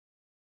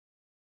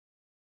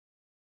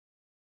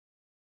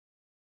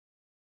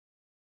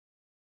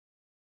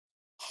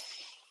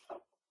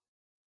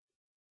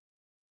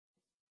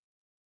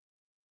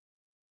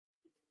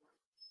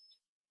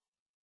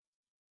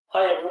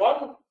Hi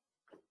everyone,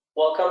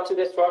 welcome to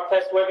this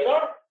Roctest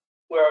webinar.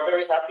 We are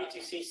very happy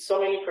to see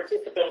so many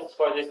participants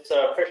for this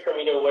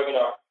Pressuremeter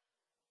webinar.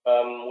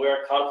 We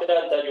are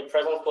confident that your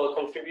presence will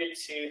contribute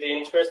to the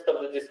interest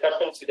of the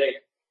discussion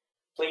today.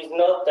 Please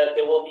note that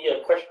there will be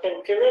a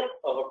question period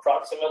of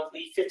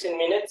approximately 15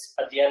 minutes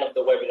at the end of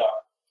the webinar.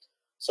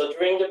 So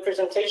during the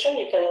presentation,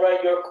 you can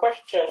write your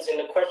questions in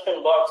the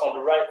question box on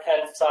the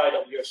right-hand side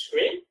of your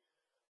screen.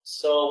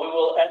 So we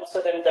will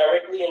answer them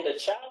directly in the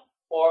chat,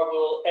 or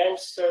we'll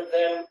answer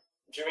them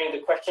during the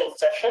question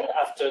session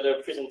after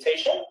the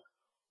presentation,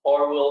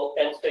 or we'll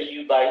answer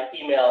you by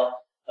email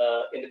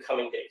in the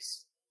coming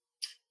days.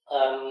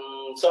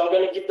 So I'm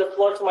going to give the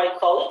floor to my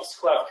colleagues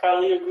who have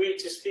kindly agreed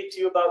to speak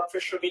to you about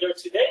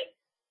Pressuremeter today.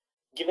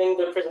 Giving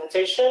the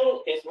presentation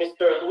is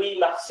Mr. Louis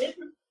Marcil.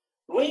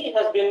 Louis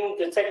has been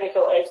the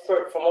technical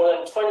expert for more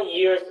than 20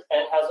 years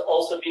and has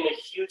also been a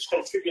huge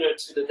contributor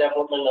to the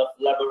development of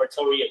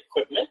laboratory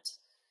equipment.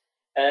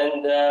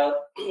 And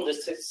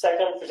the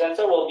second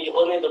presenter will be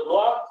René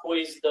Leblois, who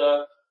is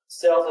the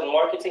Sales and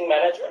Marketing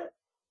Manager.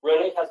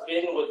 René has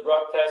been with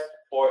Roctest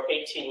for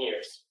 18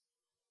 years.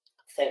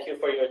 Thank you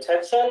for your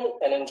attention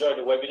and enjoy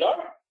the webinar.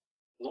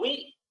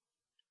 Louis,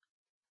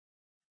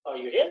 are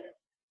you here?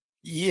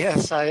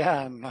 Yes, I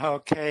am.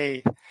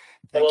 Okay.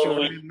 Thank you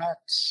very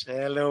much.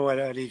 Hello,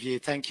 Olivier.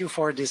 Thank you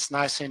for this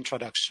nice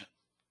introduction.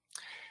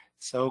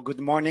 So good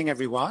morning,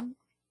 everyone.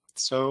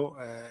 So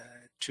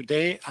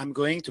today I'm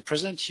going to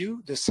present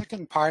you the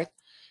second part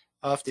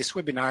of this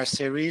webinar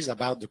series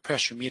about the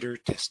pressure meter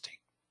testing.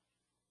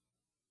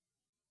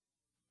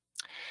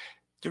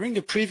 During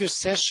the previous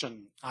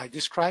session, I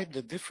described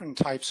the different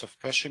types of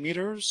pressure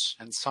meters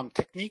and some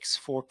techniques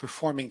for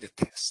performing the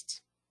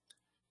test.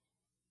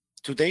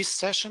 Today's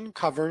session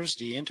covers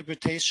the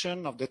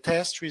interpretation of the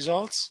test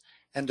results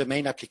and the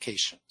main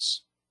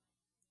applications.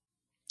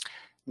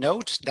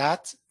 Note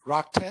that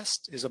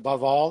Roctest is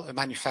above all a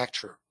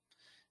manufacturer.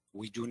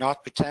 We do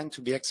not pretend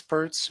to be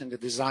experts in the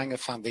design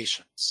of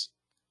foundations.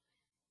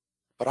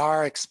 But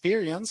our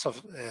experience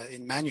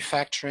in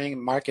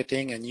manufacturing,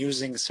 marketing, and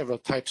using several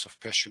types of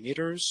pressure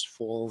meters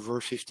for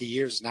over 50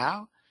 years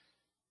now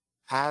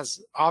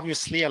has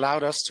obviously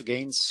allowed us to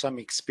gain some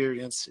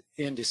experience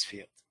in this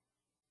field.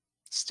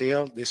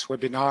 Still, this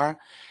webinar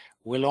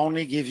will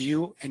only give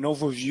you an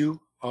overview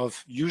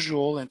of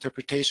usual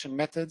interpretation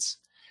methods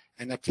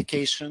and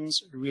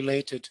applications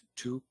related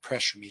to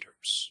pressure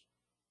meters.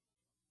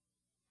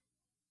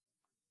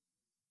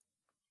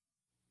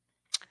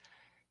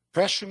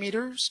 Pressure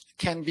meters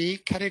can be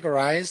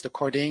categorized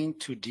according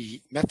to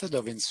the method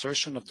of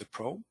insertion of the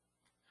probe.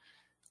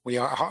 We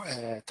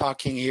are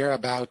talking here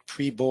about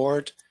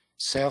pre-bored,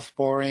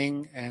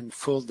 self-boring, and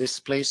full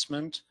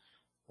displacement,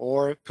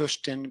 or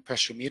pushed-in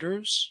pressure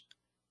meters,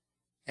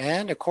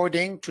 and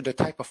according to the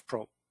type of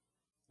probe,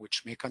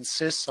 which may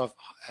consist of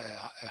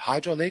a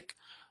hydraulic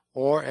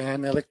or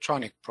an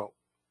electronic probe.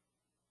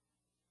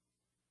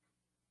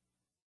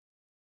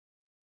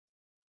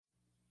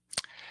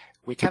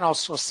 We can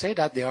also say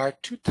that there are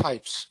two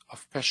types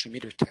of pressure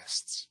meter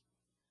tests.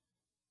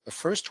 The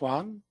first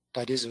one,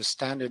 that is a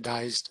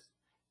standardized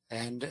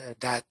and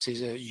that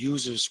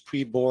uses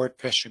pre-bored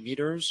pressure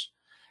meters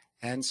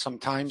and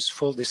sometimes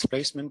full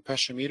displacement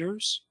pressure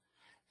meters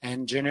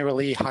and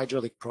generally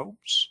hydraulic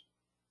probes.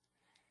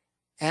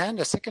 And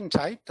a second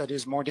type that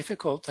is more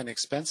difficult and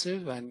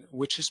expensive and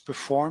which is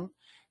performed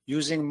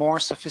using more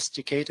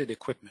sophisticated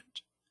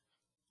equipment,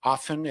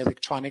 often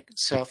electronic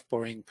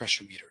self-boring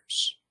pressure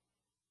meters.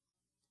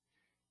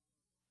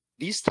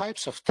 These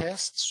types of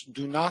tests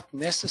do not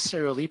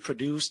necessarily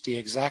produce the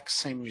exact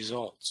same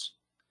results.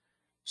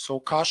 So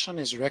caution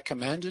is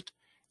recommended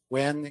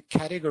when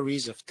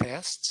categories of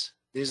tests,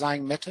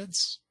 design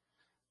methods,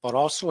 but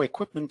also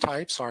equipment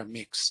types are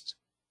mixed.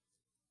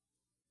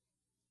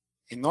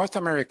 In North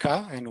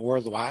America and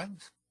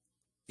worldwide,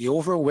 the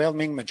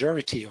overwhelming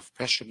majority of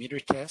pressure meter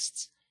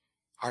tests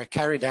are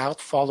carried out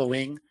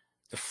following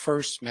the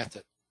first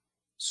method,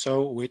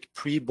 so with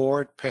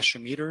pre-bored pressure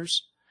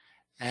meters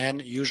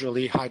and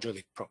usually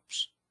hydraulic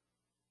probes.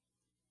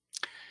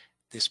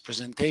 This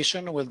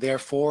presentation will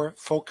therefore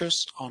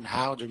focus on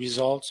how the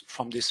results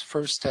from this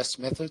first test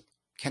method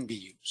can be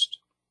used.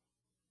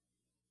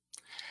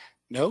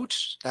 Note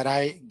that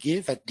I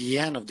give at the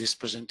end of this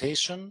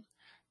presentation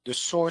the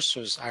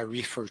sources I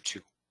refer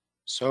to.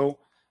 So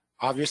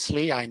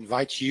obviously I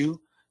invite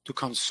you to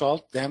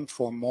consult them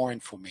for more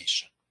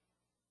information.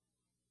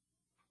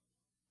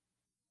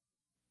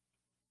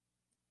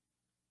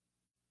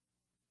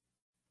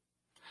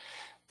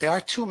 There are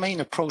two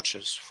main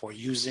approaches for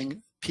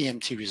using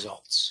PMT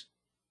results: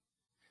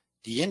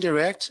 the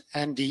indirect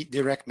and the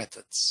direct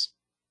methods.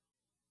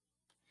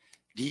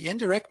 The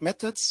indirect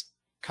methods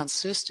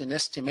consist in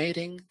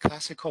estimating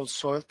classical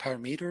soil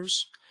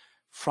parameters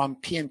from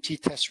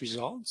PMT test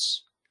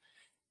results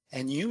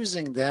and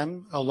using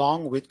them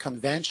along with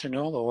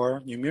conventional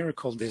or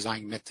numerical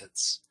design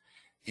methods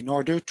in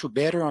order to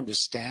better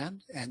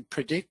understand and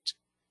predict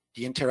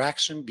the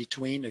interaction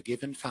between a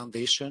given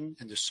foundation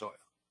and the soil.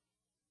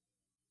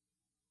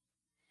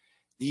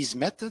 These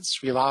methods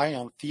rely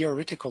on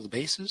theoretical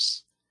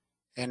basis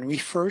and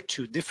refer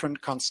to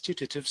different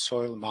constitutive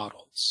soil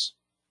models.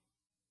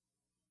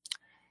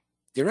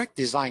 Direct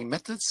design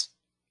methods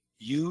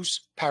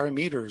use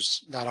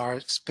parameters that are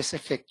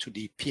specific to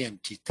the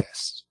PMT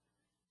test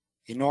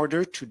in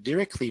order to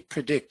directly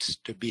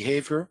predict the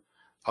behavior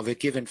of a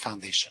given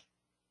foundation.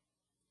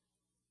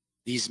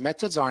 These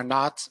methods are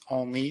not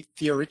only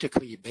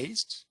theoretically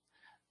based,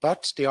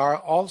 but they are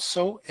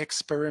also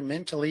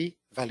experimentally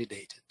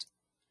validated.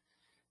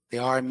 They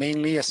are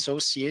mainly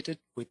associated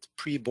with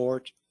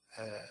pre-board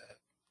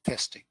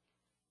testing.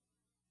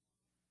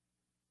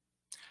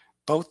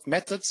 Both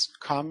methods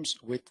come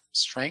with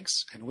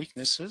strengths and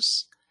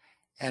weaknesses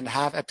and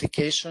have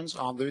applications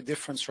under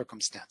different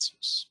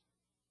circumstances.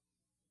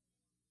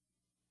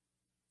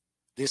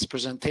 This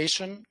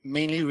presentation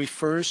mainly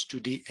refers to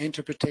the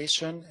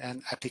interpretation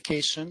and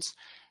applications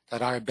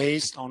that are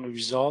based on the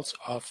results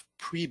of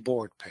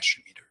pre-board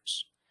pressure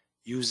meters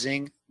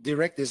using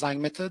direct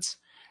design methods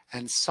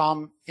and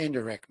some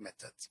indirect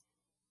methods.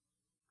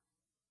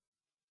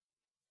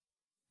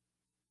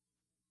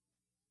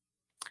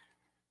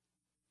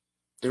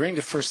 During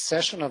the first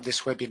session of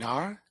this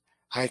webinar,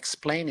 I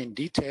explained in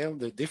detail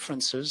the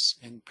differences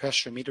in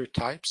pressure meter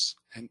types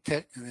and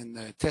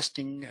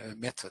testing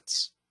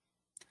methods.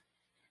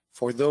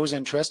 For those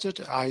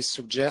interested, I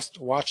suggest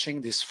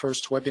watching this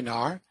first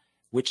webinar,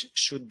 which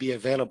should be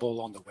available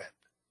on the web.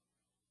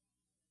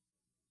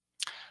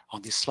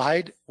 On this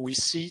slide, we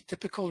see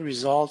typical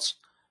results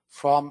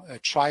from a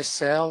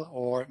tri-cell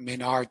or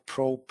Menard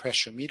Pro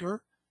pressure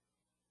meter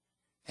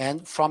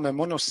and from a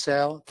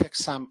monocell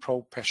Texam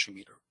Pro pressure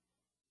meter.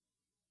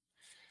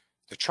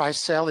 The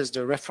tri-cell is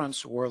the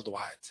reference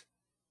worldwide,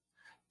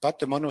 but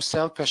the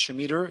monocell pressure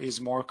meter is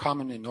more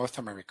common in North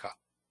America.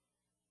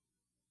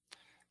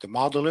 The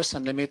modulus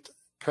and limit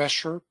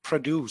pressure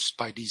produced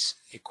by these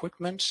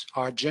equipments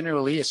are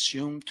generally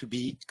assumed to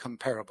be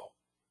comparable.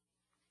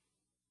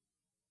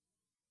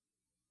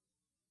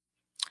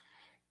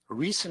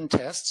 Recent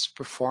tests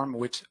performed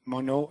with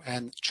mono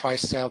and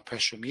tri-cell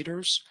pressure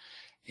meters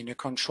in a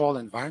controlled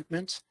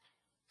environment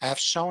have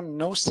shown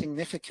no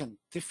significant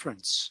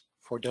difference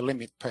for the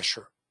limit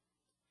pressure,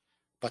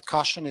 but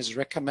caution is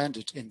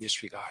recommended in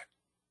this regard.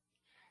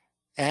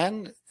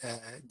 And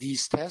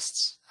these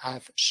tests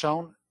have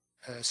shown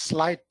a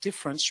slight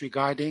difference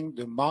regarding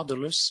the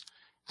modulus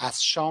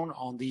as shown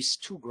on these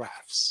two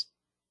graphs.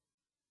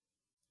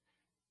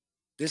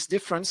 This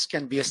difference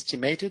can be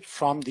estimated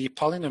from the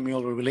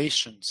polynomial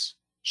relations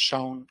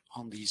shown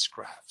on these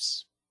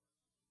graphs.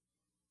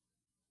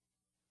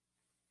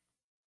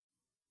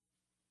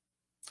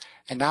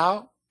 And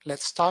now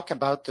let's talk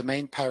about the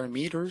main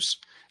parameters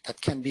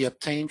that can be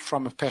obtained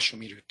from a pressure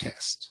meter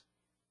test.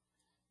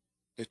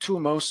 The two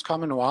most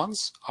common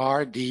ones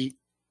are the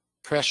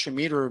pressure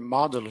meter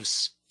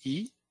modulus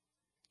E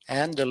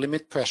and the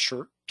limit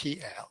pressure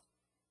PL.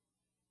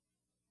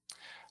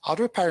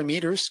 Other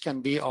parameters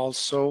can be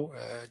also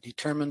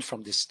determined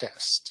from this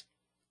test.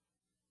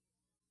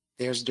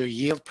 There's the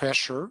yield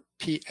pressure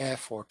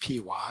PF or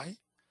PY,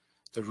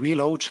 the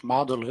reload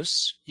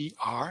modulus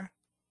ER,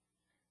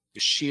 the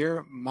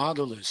shear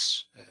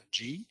modulus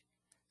G,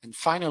 and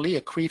finally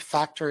a creep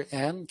factor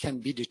N can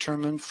be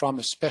determined from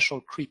a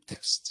special creep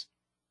test.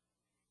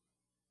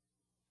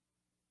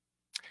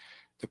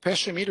 The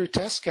pressure meter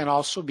test can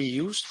also be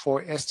used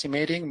for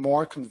estimating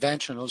more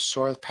conventional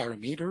soil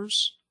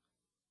parameters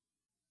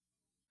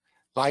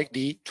like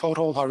the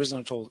total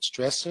horizontal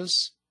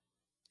stresses,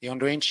 the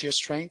underhand shear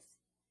strength,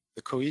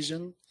 the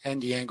cohesion,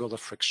 and the angle of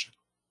friction.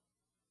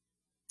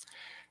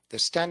 The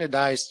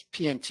standardized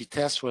PMT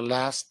test will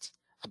last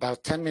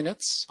about 10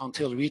 minutes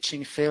until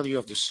reaching failure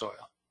of the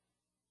soil.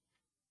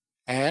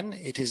 And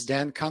it is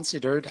then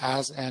considered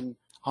as an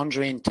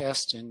undrained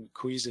test in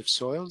cohesive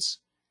soils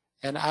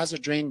and as a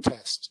drain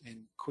test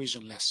in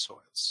cohesionless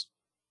soils.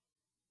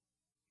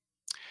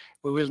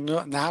 We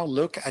will now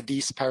look at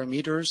these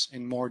parameters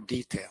in more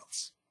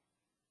details.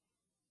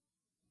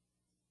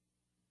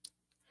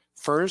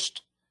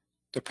 First,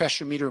 the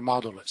pressure meter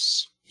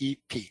modulus,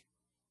 EP.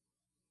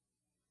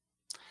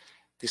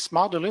 This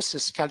modulus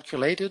is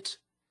calculated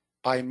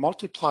by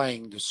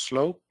multiplying the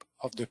slope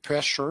of the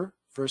pressure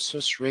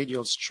versus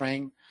radial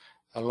strain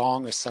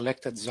along a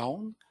selected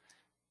zone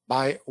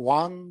by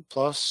 1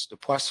 plus the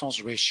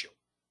Poisson's ratio.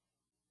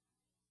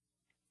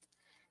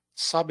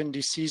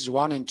 Subindices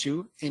 1 and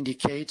 2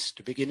 indicate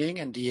the beginning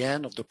and the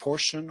end of the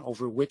portion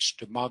over which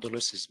the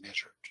modulus is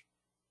measured.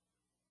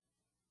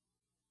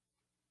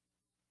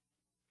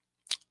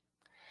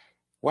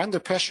 When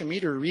the pressure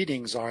meter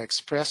readings are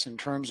expressed in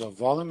terms of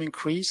volume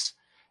increase,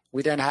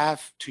 we then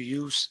have to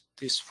use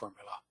this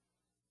formula,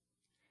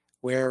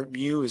 where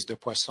mu is the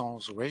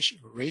Poisson's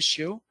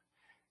ratio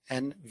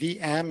and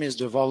Vm is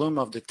the volume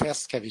of the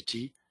test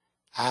cavity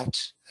at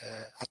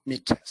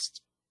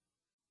mid-test.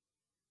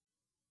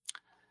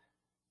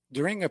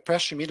 During a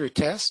pressure meter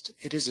test,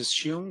 it is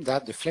assumed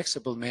that the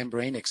flexible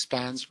membrane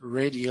expands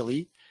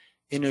radially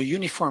in a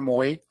uniform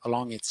way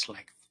along its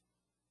length.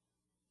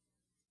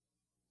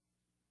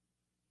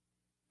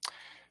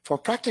 For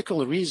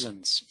practical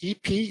reasons,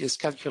 EP is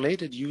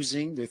calculated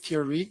using the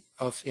theory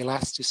of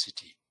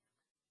elasticity,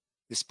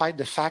 despite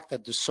the fact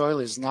that the soil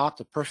is not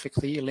a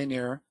perfectly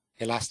linear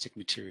elastic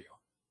material.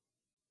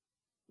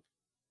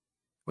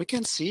 We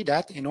can see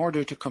that in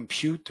order to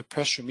compute the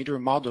pressure meter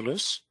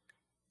modulus,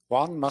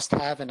 one must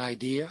have an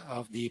idea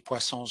of the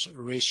Poisson's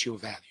ratio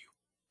value.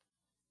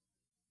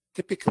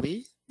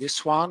 Typically,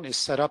 this one is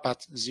set up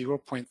at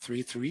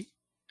 0.33,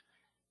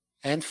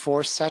 and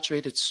for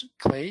saturated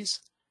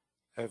clays,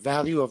 a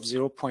value of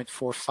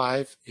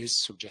 0.45 is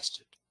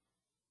suggested.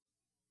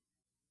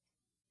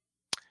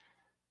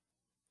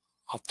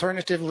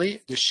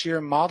 Alternatively, the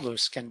shear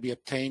modulus can be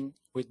obtained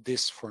with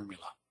this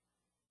formula.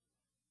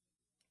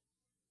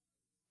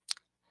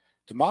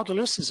 The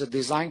modulus is a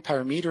design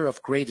parameter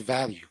of great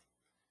value,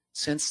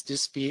 since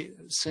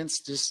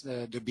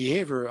the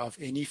behavior of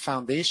any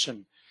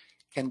foundation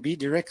can be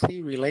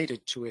directly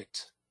related to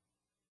it.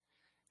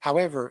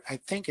 However, I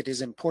think it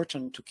is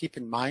important to keep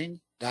in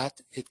mind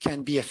that it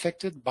can be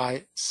affected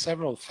by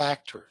several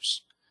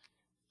factors,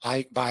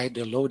 like by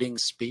the loading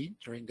speed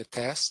during the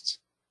test,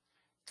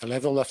 the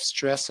level of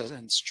stress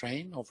and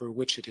strain over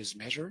which it is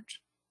measured,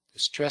 the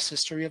stress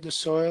history of the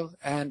soil,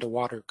 and the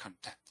water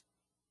content.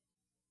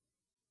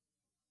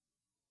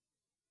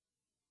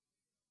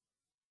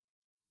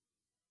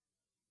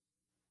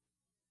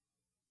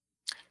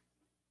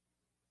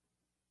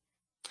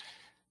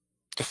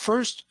 The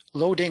first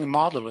loading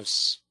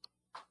modulus,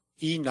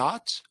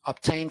 E0,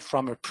 obtained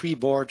from a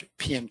pre-board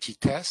PMT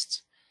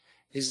test,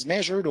 is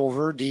measured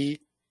over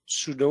the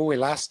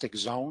pseudo-elastic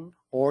zone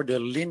or the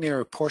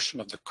linear portion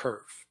of the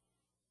curve.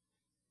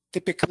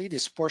 Typically,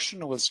 this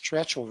portion will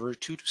stretch over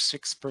 2 to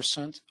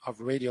 6% of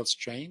radial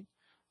strain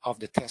of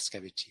the test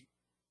cavity.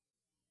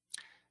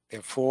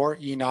 Therefore,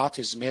 E0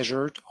 is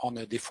measured on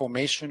a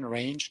deformation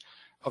range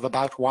of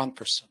about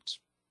 1%.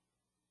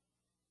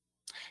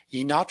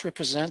 E0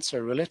 represents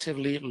a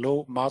relatively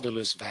low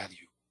modulus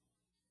value.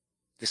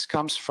 This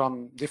comes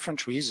from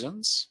different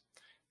reasons,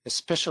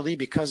 especially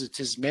because it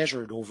is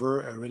measured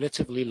over a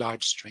relatively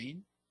large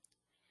strain,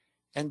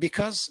 and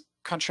because,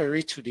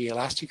 contrary to the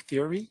elastic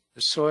theory,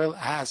 the soil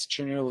has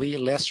generally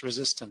less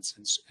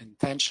resistance in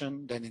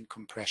tension than in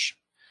compression,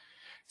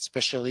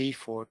 especially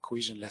for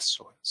cohesionless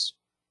soils.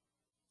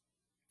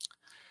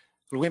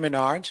 Louis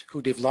Menard,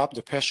 who developed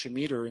the pressure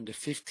meter in the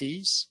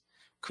 50s,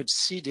 could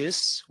see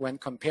this when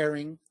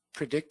comparing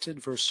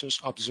predicted versus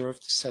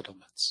observed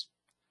settlements.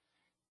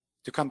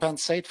 To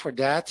compensate for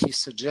that, he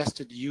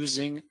suggested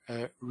using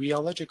a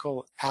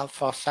rheological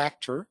alpha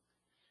factor,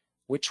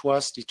 which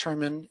was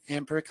determined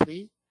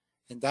empirically,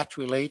 and that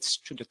relates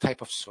to the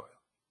type of soil.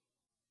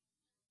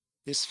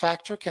 This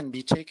factor can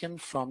be taken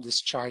from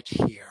this chart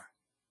here.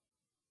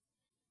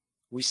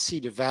 We see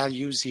the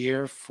values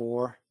here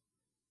for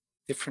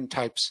different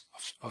types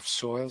of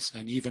soils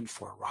and even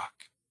for rock.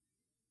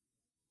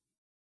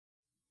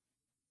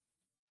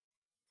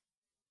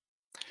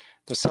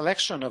 The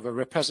selection of a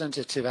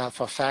representative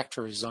alpha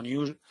factor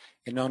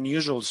in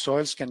unusual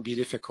soils can be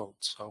difficult.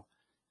 So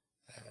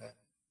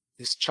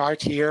this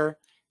chart here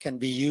can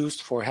be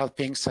used for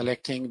helping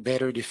selecting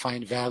better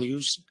defined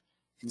values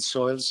in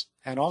soils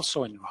and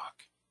also in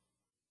rock.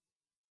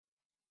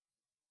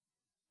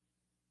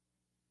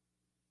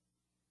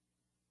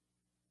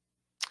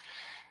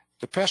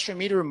 The pressure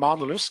meter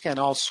modulus can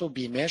also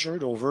be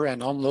measured over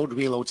an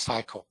unload-reload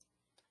cycle.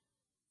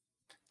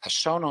 As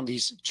shown on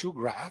these two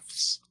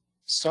graphs,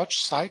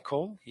 such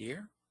cycle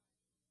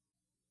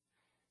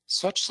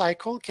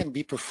can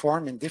be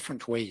performed in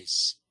different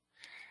ways.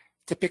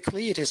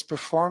 Typically, it is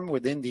performed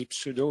within the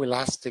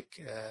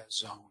pseudo-elastic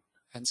zone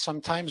and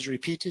sometimes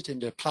repeated in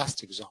the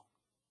plastic zone.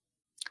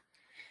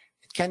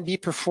 It can be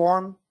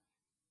performed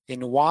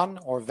in one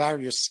or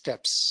various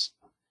steps,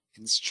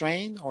 in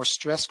strain or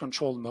stress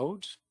control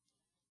mode,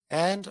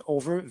 and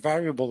over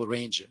variable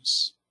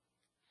ranges.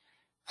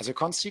 As a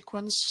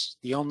consequence,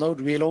 the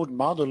unload-reload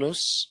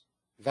modulus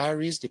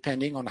varies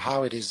depending on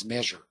how it is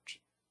measured.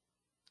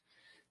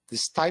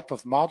 This type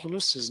of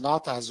modulus is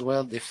not as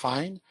well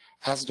defined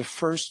as the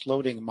first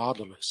loading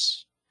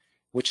modulus,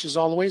 which is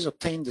always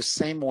obtained the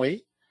same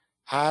way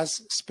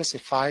as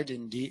specified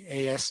in the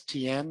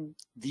ASTM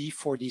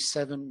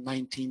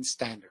D4719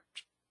 standard.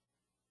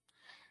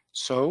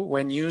 So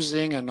when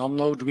using an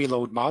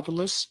unload-reload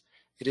modulus,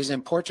 it is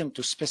important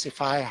to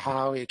specify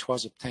how it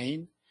was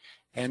obtained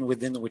and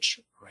within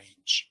which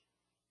range.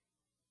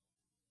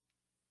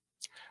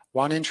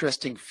 One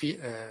interesting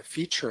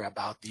feature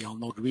about the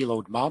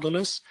unload-reload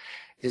modulus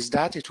is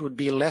that it would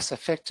be less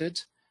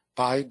affected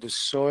by the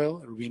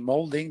soil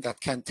remolding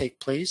that can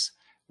take place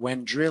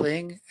when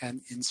drilling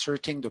and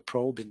inserting the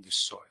probe in the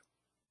soil.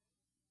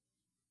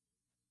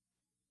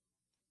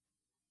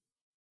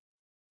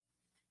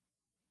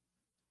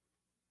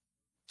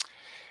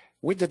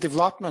 With the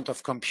development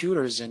of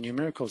computers and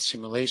numerical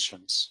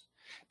simulations,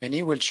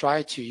 many will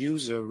try to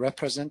use a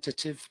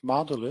representative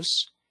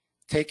modulus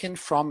taken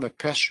from a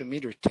pressure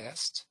meter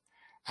test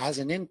as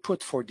an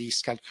input for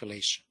these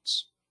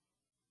calculations.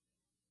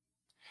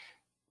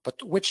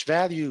 But which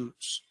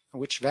values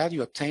which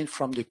value obtained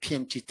from the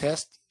PMT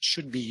test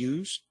should be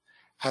used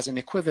as an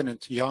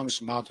equivalent Young's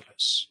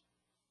modulus?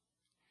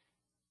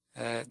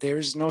 There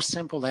is no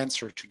simple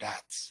answer to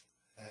that,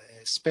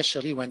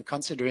 especially when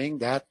considering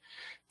that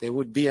there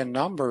would be a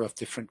number of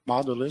different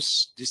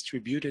modulus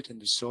distributed in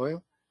the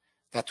soil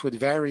that would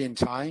vary in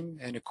time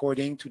and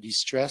according to the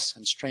stress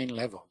and strain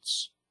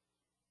levels.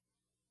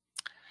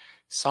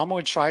 Some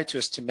would try to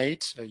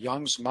estimate a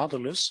Young's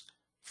modulus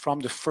from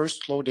the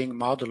first loading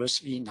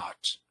modulus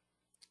E0.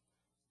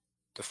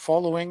 The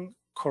following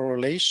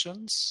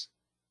correlations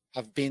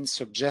have been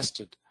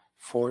suggested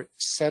for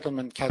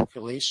settlement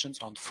calculations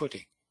on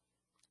footing,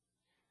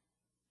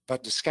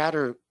 but the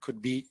scatter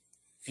could be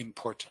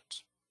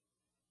important.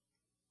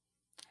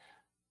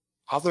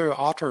 Other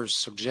authors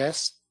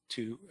suggest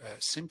to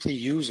simply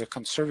use a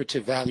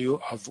conservative value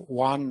of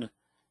 1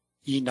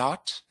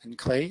 E0 in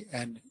clay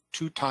and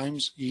 2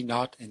 times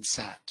E0 in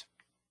sand.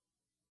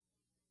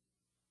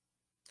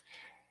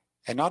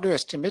 Another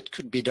estimate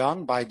could be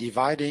done by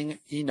dividing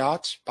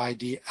E0 by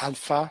the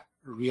alpha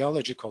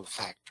rheological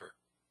factor.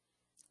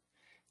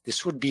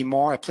 This would be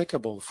more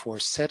applicable for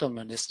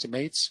settlement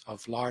estimates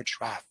of large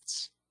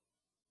rafts.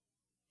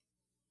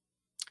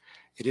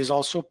 It is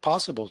also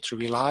possible to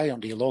rely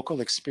on the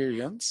local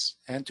experience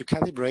and to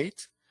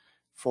calibrate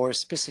for a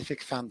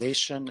specific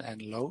foundation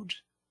and load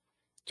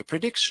the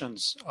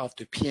predictions of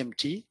the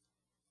PMT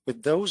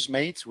with those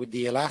made with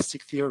the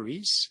elastic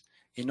theories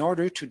in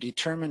order to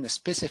determine a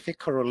specific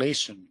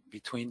correlation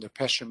between the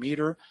pressure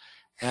meter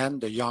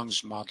and the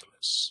Young's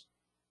modulus.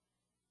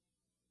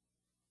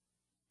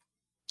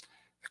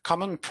 A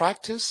common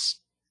practice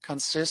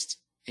consists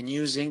in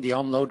using the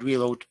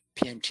unload-reload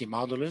PMT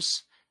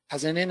modulus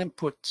as an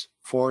input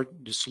for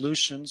the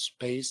solutions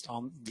based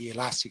on the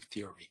elastic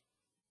theory.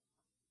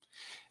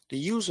 The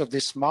use of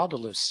this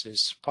modulus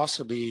is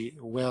possibly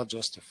well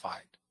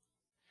justified,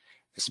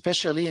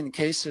 especially in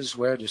cases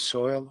where the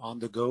soil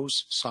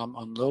undergoes some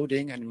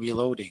unloading and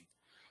reloading,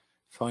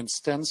 for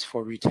instance,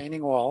 for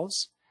retaining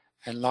walls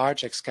and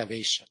large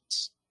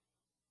excavations.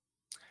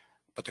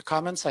 But the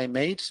comments I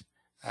made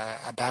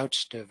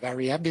about the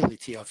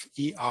variability of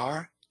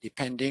ER,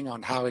 depending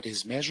on how it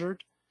is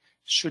measured,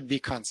 should be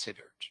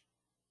considered.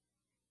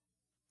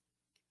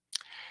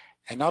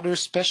 Another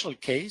special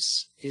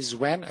case is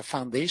when a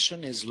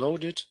foundation is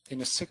loaded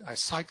in a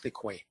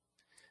cyclic way.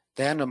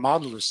 Then a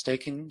modulus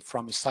taken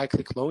from a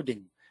cyclic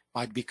loading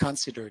might be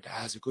considered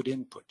as a good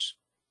input.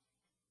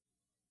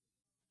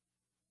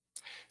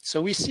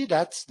 So we see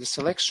that the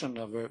selection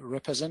of a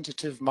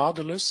representative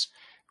modulus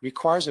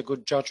requires a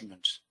good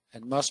judgment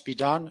and must be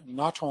done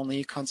not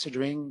only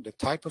considering the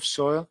type of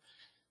soil,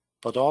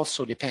 but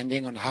also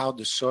depending on how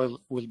the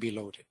soil will be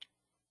loaded.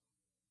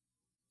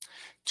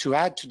 To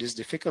add to this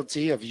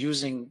difficulty of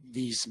using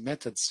these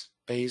methods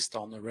based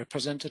on the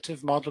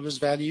representative modulus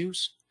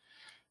values,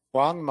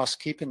 one must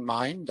keep in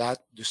mind that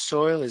the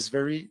soil is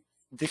very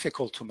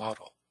difficult to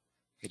model.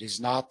 It is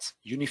not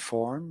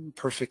uniform,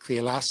 perfectly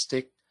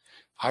elastic,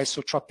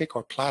 isotropic,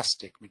 or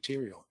plastic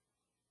material.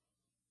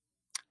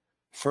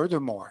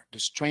 Furthermore, the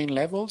strain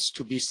levels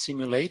to be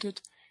simulated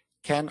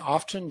can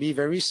often be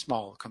very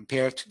small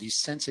compared to the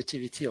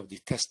sensitivity of the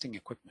testing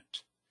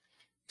equipment,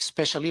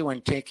 especially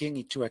when taking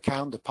into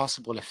account the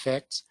possible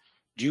effects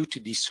due to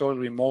the soil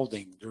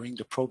remolding during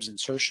the probe's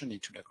insertion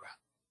into the ground.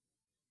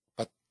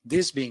 But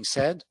this being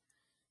said,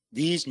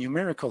 these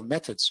numerical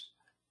methods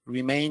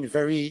remain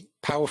very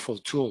powerful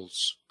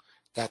tools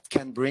that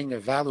can bring a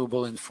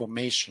valuable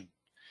information,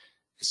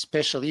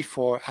 especially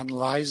for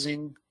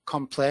analyzing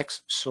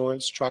complex soil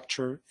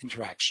structure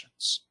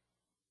interactions.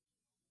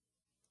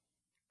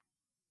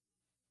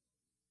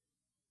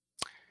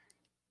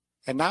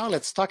 And now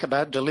let's talk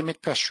about the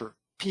limit pressure,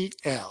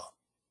 PL,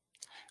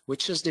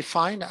 which is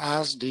defined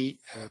as the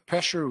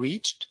pressure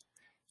reached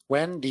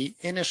when the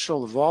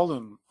initial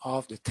volume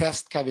of the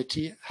test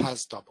cavity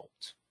has doubled.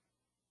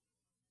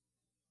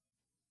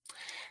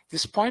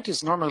 This point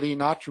is normally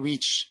not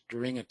reached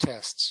during a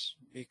test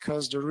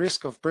because the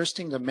risk of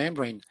bursting the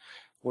membrane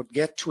would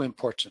get too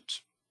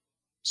important.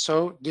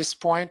 So this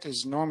point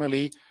is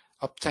normally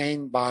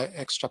obtained by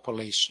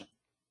extrapolation.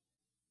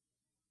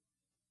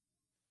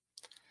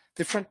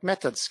 Different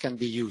methods can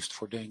be used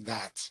for doing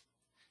that.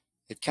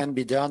 It can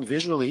be done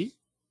visually,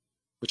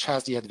 which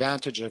has the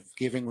advantage of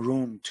giving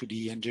room to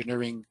the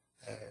engineering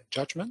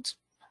judgment.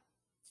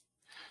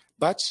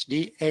 But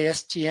the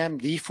ASTM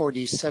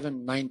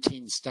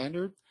D4719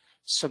 standard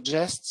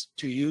suggests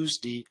to use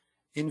the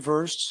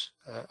inverse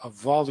of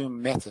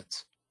volume method,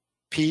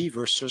 P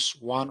versus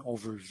 1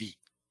 over V,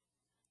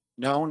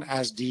 known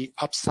as the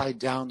upside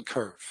down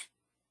curve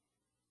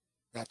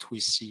that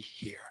we see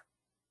here.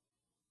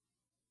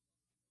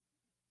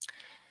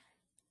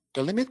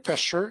 The limit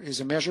pressure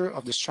is a measure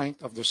of the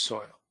strength of the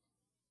soil.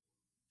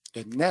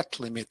 The net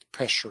limit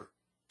pressure,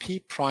 P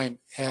prime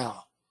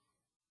L,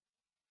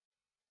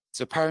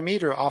 is a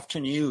parameter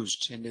often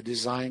used in the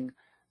design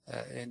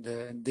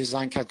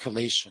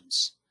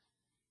calculations.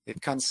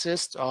 It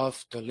consists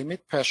of the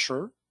limit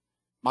pressure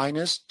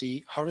minus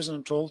the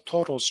horizontal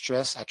total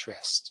stress at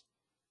rest.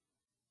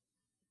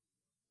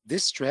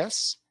 This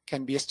stress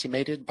can be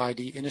estimated by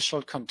the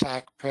initial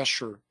contact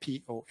pressure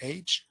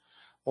POH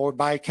or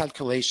by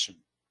calculation,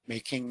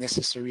 making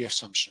necessary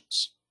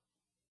assumptions.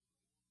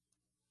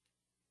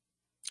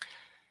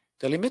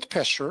 The limit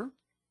pressure,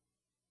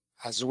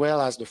 as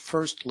well as the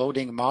first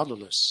loading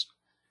modulus,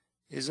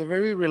 is a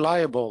very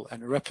reliable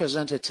and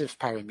representative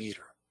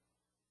parameter.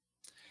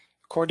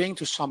 According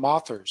to some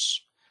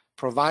authors,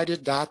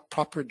 provided that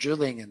proper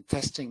drilling and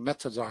testing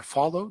methods are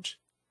followed,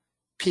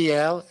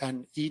 PL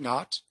and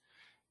E0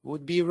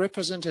 would be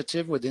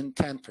representative within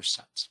 10%.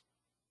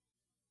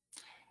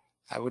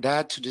 I would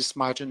add to this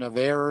margin of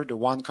error the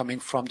one coming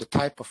from the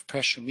type of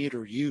pressure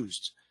meter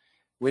used,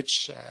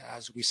 which,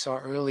 as we saw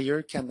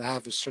earlier, can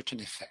have a certain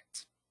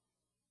effect.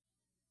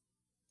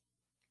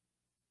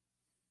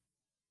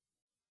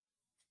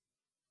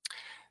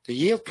 The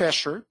yield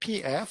pressure,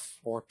 PF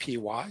or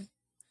PY,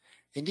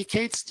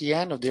 indicates the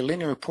end of the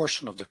linear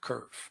portion of the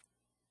curve.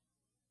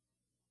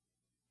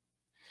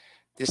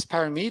 This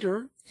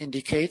parameter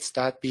indicates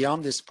that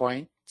beyond this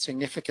point,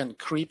 significant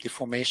creep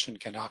deformation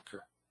can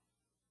occur.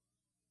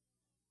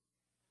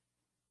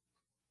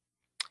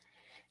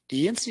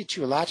 The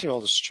in-situ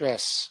lateral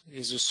stress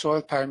is a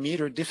soil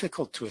parameter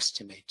difficult to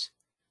estimate.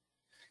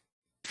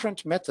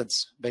 Different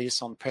methods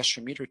based on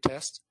pressure meter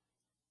test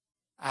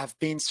have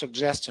been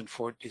suggested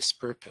for this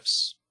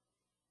purpose.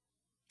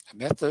 A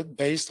method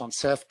based on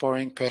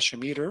self-boring pressure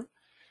meter,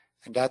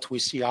 and that we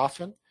see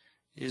often,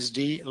 is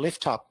the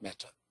lift-up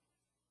method.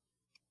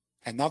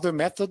 Another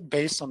method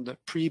based on the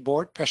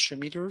pre-board pressure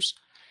meters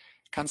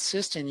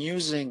consists in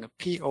using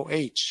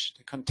POH,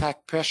 the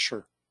contact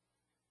pressure,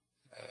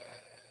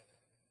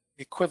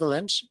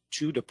 equivalent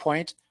to the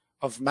point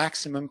of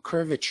maximum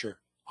curvature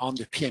on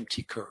the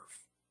PMT curve.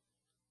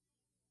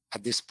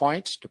 At this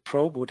point, the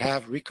probe would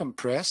have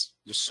recompressed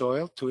the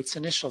soil to its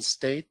initial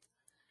state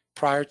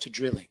prior to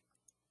drilling.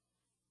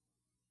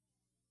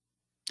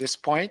 This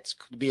point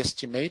could be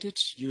estimated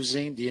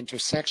using the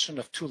intersection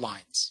of two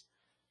lines,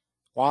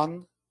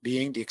 one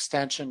being the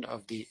extension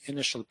of the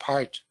initial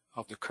part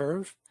of the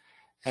curve,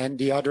 and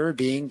the other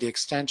being the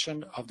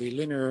extension of the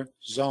linear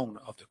zone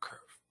of the curve.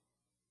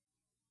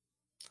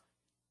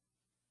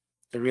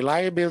 The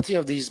reliability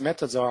of these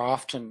methods are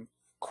often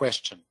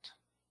questioned.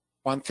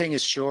 One thing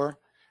is sure,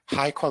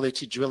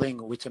 high-quality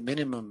drilling with a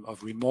minimum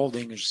of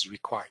remolding is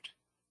required.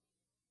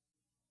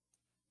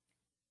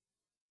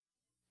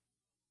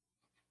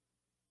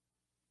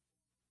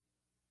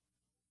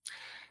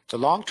 The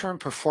long-term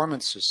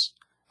performances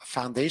of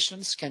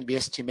foundations can be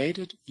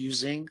estimated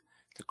using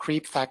the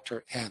creep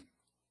factor N.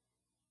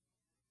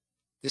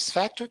 This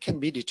factor can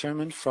be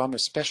determined from a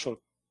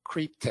special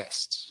creep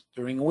test,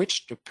 during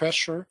which the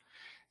pressure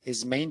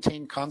is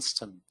maintained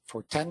constant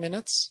for 10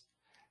 minutes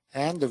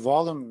and the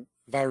volume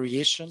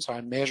variations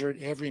are measured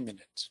every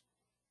minute.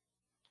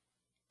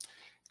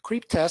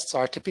 Creep tests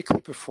are typically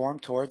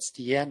performed towards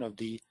the end of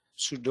the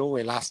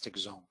pseudo-elastic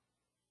zone.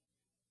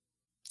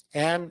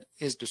 N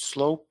is the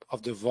slope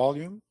of the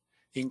volume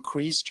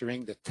increased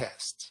during the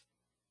test.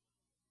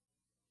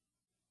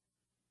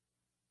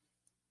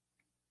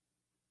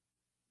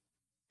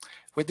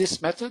 With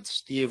this method,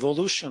 the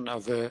evolution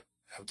of the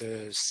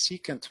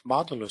secant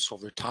modulus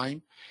over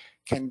time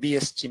can be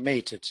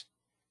estimated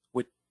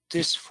with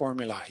this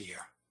formula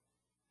here,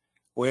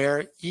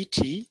 where ET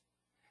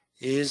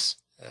is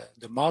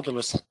the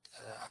modulus at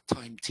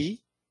time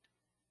t,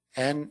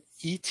 and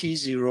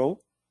ET0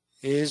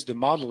 is the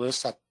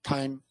modulus at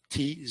time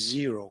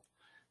t0,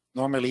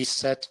 normally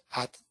set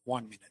at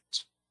 1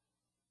 minute.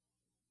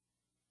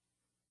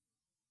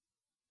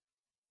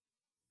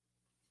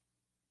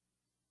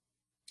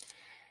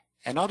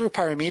 Another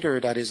parameter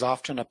that is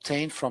often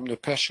obtained from the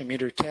pressure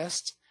meter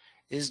test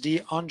is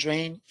the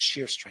undrained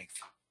shear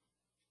strength.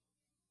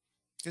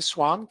 This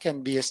one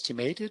can be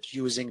estimated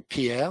using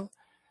PL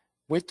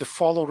with the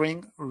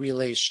following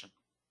relation.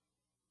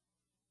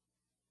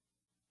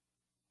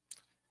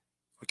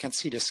 We can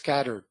see the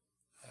scatter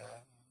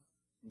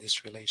in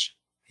this relation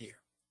here.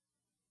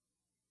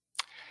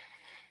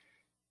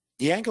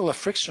 The angle of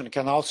friction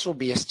can also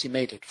be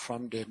estimated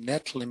from the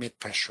net limit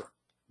pressure,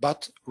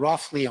 but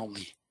roughly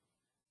only,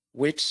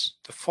 with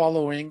the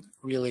following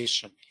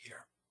relation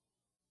here.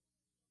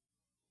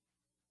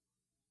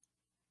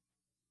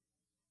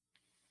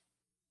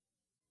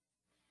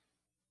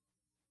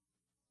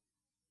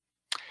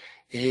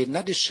 In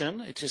addition,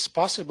 it is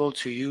possible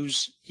to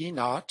use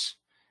E0,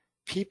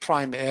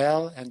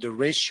 P'(L), and the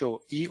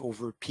ratio E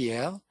over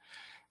PL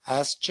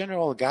as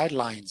general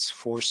guidelines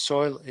for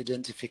soil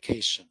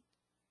identification,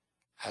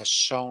 as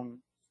shown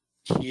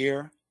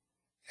here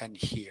and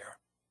here.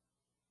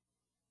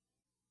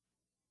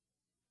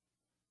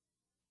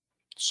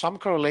 Some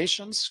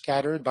correlations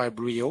scattered by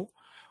Briot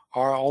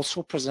are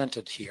also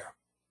presented here.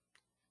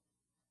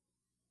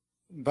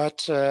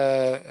 But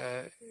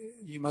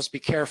you must be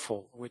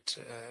careful with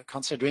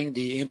considering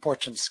the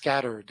important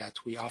scatter that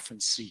we often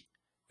see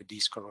with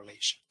these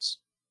correlations.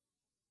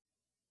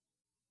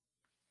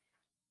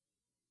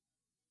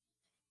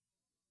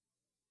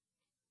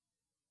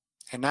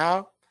 And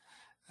now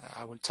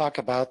I will talk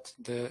about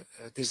the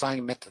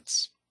design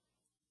methods.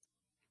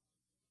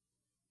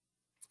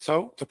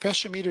 So the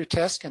pressure meter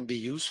test can be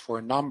used for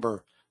a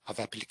number of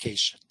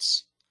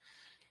applications,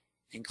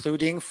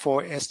 including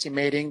for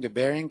estimating the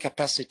bearing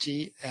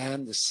capacity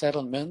and the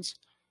settlement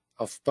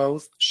of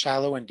both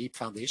shallow and deep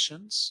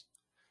foundations,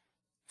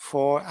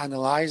 for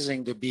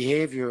analyzing the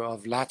behavior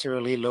of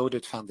laterally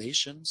loaded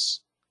foundations,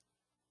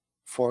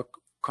 for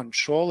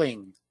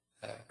controlling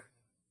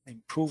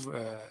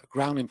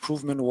ground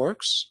improvement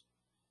works,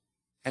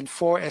 and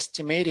for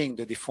estimating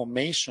the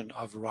deformation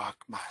of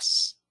rock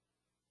mass.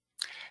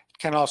 It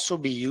can also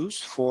be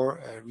used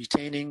for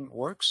retaining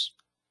works,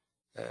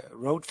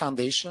 road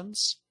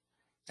foundations,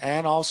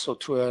 and also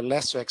to a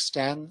lesser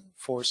extent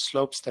for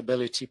slope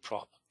stability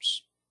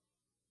problems.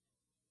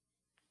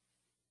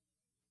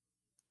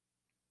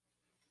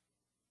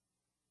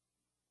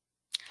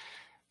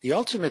 The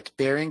ultimate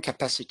bearing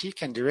capacity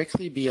can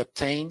directly be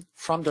obtained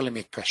from the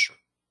limit pressure.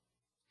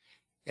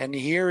 And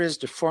here is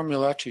the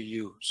formula to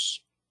use,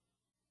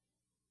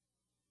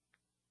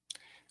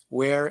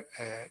 where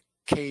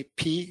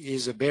Kp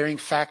is a bearing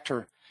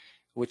factor,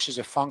 which is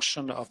a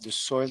function of the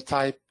soil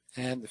type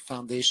and the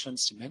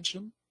foundation's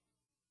dimension.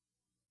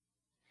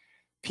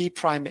 P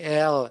prime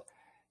L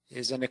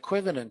is an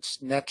equivalent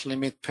net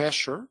limit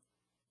pressure,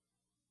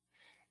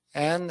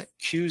 and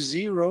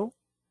Q0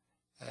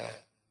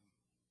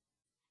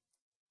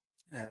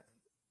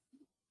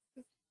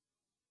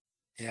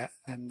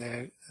 and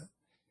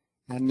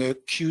the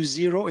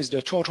Q0 is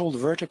the total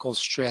vertical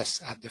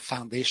stress at the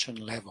foundation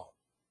level.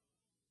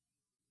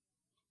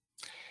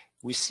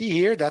 We see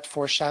here that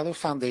for shallow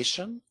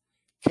foundation,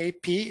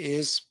 Kp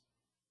is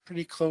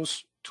pretty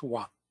close to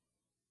 1.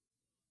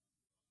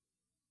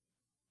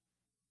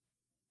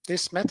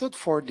 This method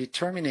for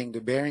determining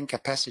the bearing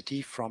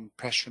capacity from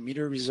pressure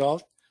meter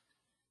result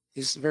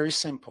is very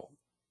simple.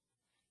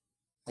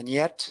 And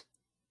yet,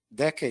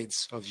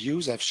 decades of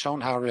use have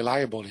shown how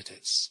reliable it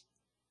is,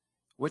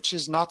 which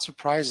is not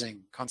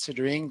surprising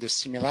considering the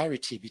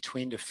similarity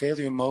between the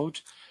failure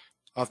mode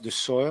of the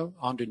soil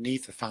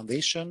underneath the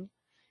foundation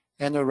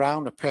and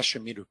around a pressure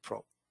meter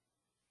probe.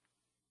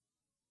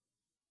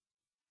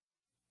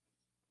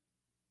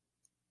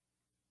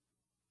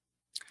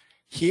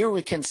 Here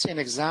we can see an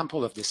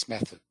example of this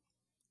method.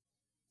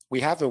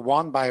 We have a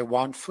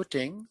 1x1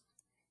 footing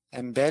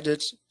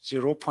embedded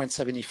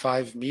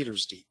 0.75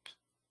 meters deep.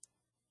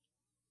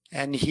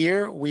 And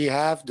here we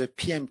have the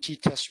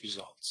PMT test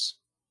results.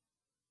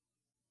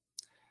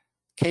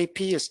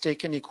 Kp is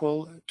taken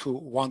equal to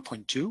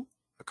 1.2,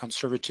 a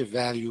conservative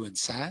value in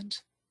sand.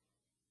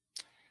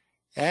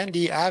 And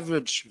the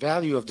average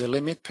value of the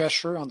limit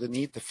pressure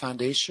underneath the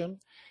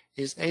foundation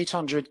is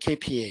 800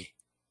 kPa,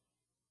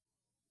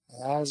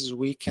 as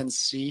we can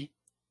see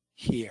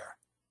here.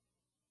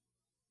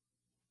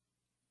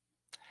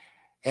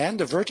 And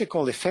the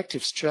vertical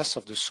effective stress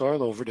of the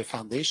soil over the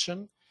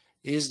foundation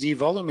is the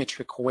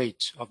volumetric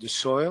weight of the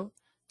soil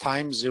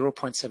times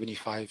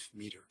 0.75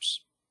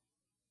 meters.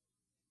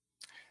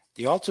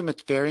 The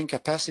ultimate bearing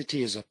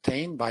capacity is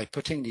obtained by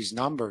putting these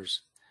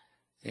numbers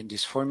in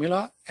this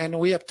formula, and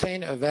we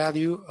obtain a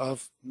value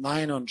of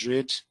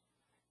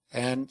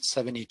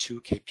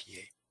 972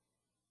 kPa.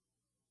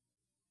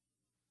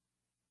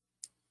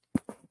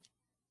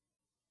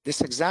 This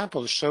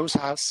example shows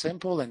how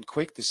simple and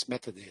quick this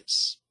method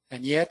is,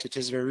 and yet it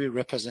is very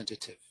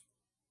representative.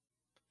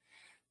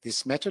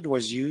 This method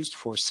was used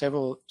for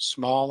several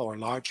small or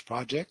large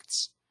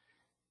projects,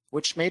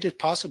 which made it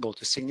possible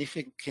to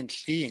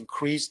significantly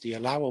increase the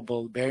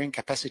allowable bearing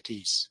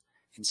capacities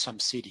in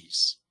some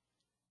cities.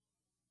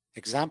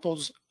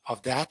 Examples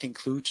of that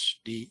include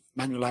the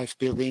Manulife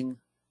building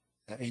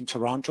in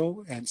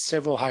Toronto and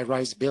several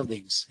high-rise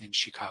buildings in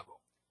Chicago.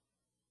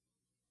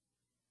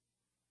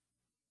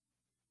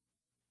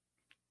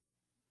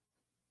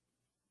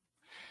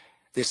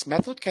 This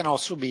method can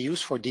also be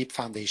used for deep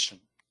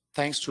foundation,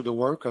 thanks to the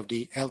work of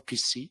the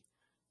LPC,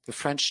 the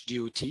French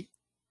DOT,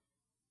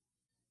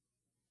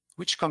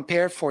 which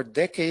compared for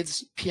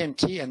decades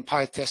PMT and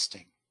pile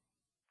testing.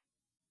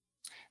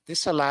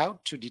 This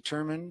allowed to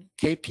determine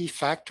Kp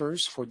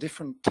factors for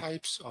different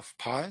types of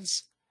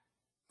piles,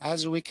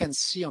 as we can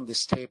see on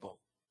this table.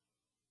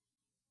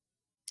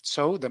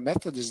 So the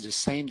method is the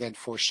same than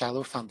for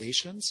shallow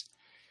foundations,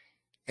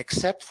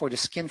 except for the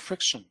skin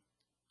friction,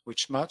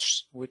 which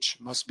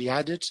must be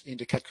added in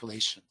the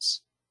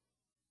calculations.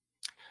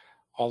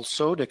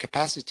 Also, the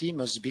capacity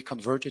must be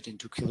converted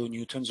into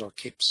kilonewtons or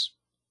kips.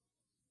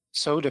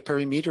 So the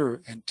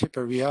perimeter and tip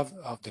area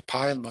of the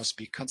pile must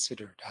be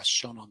considered as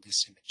shown on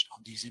this image,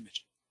 on these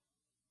images.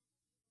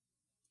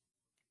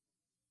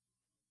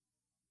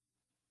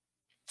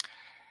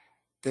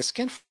 The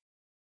skin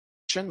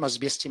friction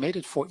must be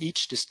estimated for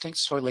each distinct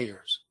soil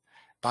layers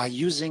by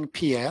using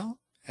PL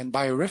and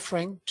by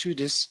referring to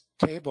this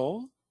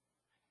table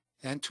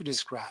and to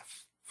this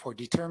graph for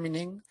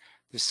determining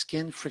the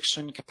skin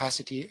friction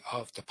capacity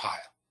of the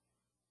pile.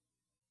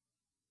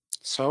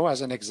 So as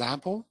an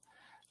example,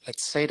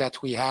 let's say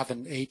that we have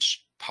an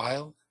H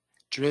pile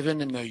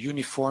driven in a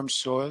uniform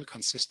soil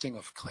consisting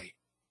of clay.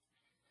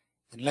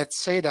 And let's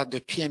say that the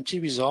PMT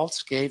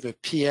results gave a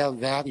PL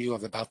value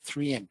of about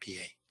 3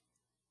 MPa.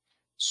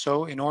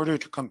 So in order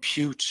to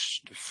compute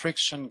the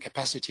friction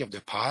capacity of the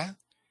pile,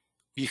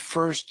 we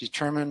first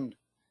determine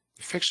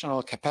the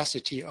frictional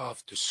capacity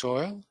of the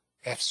soil,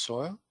 F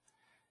soil,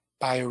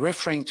 by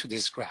referring to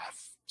this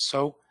graph.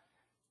 So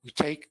we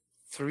take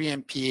 3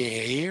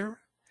 MPa here,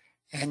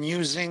 and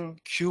using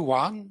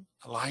Q1,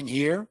 a line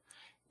here,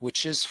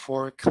 which is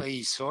for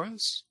clayey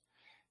soils,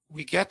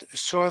 we get a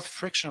soil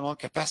frictional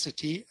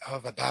capacity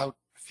of about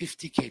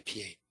 50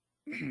 kPa.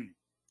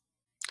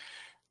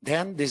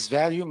 Then this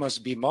value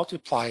must be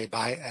multiplied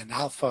by an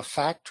alpha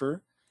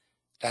factor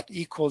that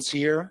equals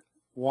here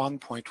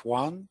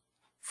 1.1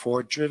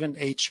 for driven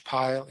H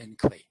pile in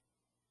clay.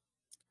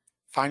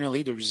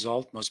 Finally, the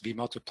result must be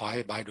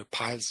multiplied by the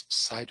pile's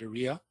side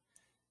area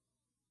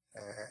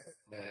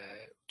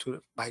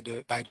by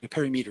the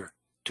perimeter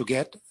to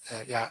get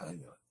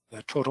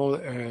the total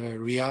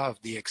area of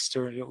the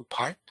external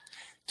part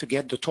to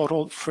get the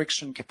total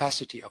friction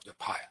capacity of the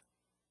pile.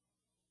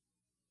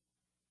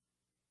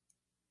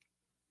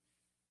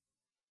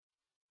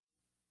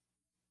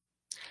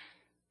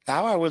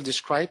 Now I will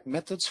describe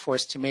methods for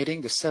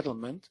estimating the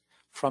settlement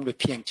from the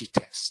PMT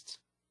test.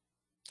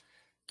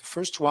 The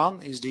first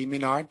one is the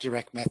Menard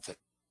direct method.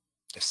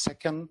 The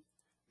second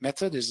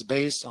method is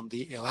based on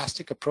the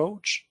elastic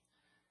approach.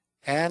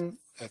 And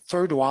a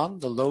third one,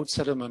 the load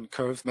settlement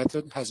curve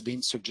method, has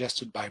been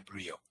suggested by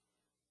Brio.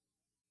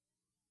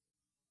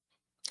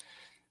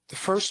 The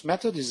first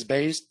method is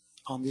based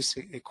on this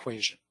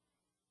equation,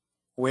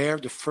 where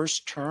the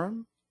first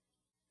term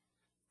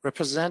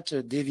represents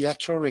a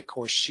deviatoric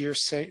or shear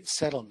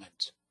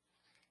settlement,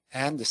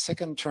 and the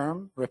second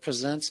term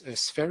represents a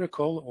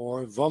spherical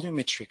or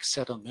volumetric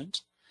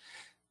settlement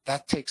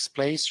that takes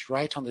place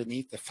right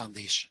underneath the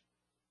foundation.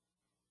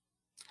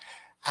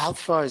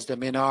 Alpha is the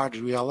Menard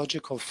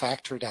rheological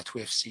factor that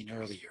we have seen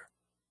earlier.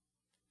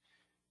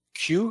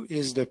 Q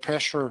is the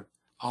pressure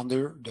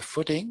under the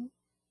footing.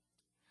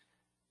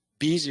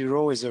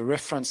 B0 is a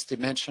reference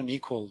dimension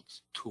equal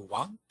to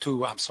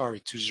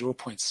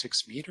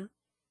 0.6 meter.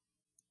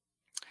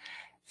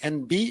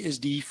 And B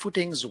is the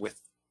footing's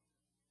width.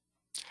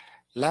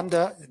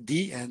 Lambda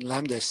D and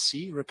lambda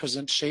C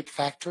represent shape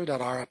factors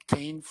that are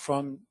obtained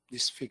from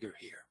this figure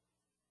here.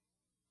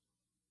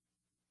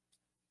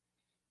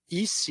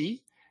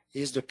 EC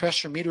is the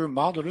pressure meter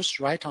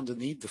modulus right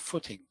underneath the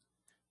footing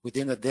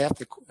within a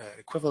depth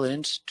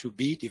equivalent to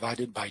B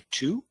divided by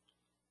 2,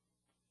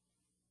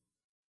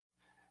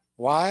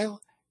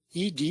 while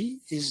ED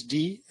is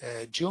the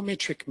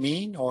geometric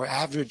mean or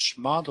average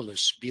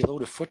modulus below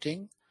the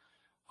footing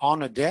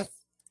on a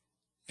depth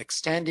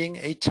extending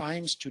 8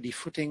 times to the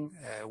footing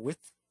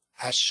width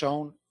as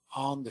shown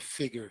on the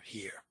figure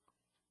here.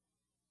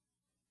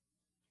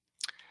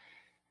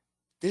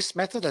 This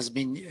method has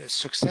been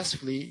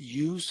successfully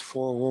used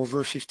for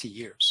over 50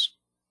 years,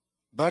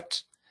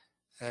 but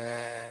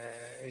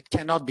it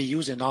cannot be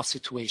used in all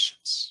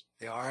situations.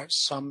 There are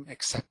some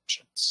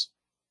exceptions.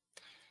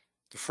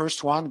 The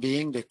first one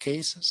being the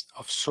cases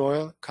of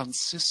soil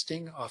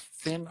consisting of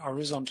thin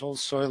horizontal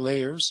soil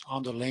layers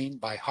underlain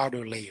by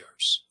harder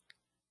layers.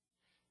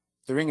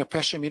 During a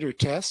pressure meter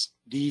test,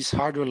 these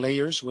harder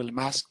layers will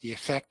mask the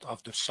effect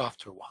of the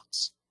softer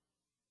ones.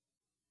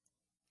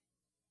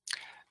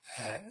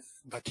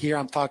 But here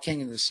I'm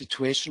talking in a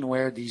situation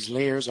where these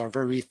layers are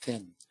very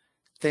thin,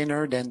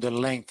 thinner than the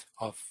length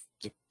of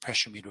the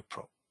pressure meter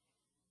probe.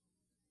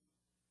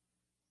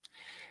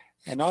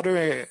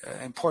 Another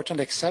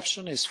important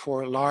exception is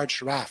for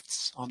large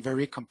rafts on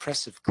very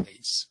compressive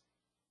clays.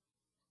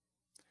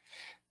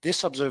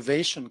 This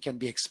observation can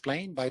be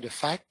explained by the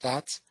fact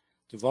that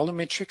the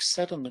volumetric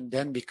settlement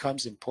then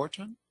becomes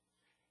important,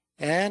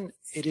 and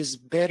it is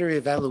better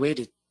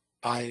evaluated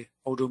by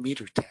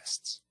odometer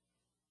tests.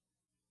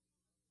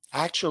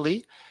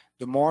 Actually,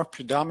 the more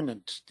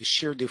predominant the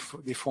shear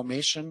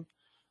deformation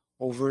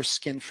over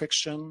skin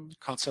friction,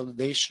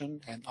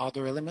 consolidation, and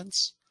other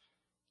elements,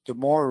 the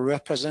more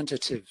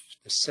representative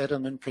the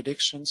settlement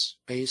predictions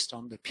based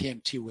on the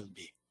PMT will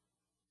be.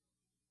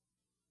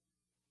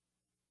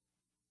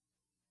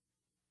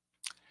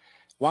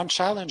 One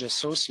challenge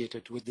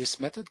associated with this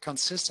method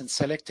consists in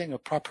selecting a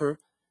proper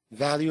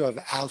value of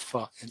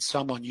alpha in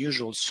some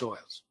unusual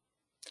soils,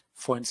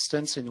 for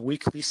instance in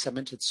weakly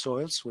cemented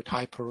soils with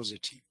high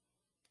porosity.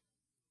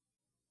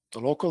 The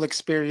local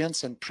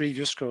experience and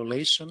previous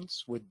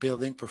correlations with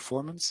building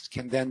performance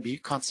can then be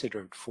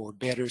considered for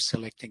better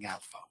selecting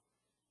alpha.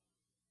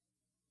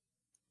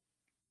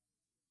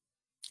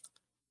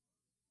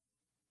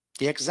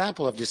 The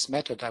example of this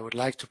method I would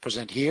like to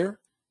present here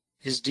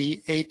is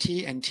the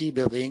AT&T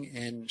building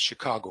in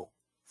Chicago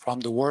from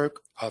the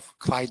work of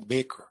Clyde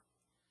Baker,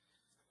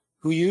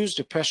 who used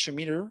a pressure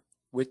meter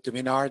with the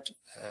Menard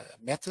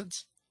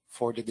methods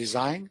for the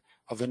design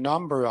of a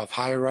number of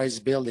high-rise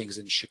buildings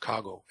in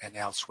Chicago and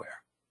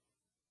elsewhere.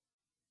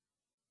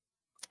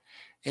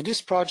 In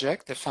this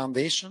project, the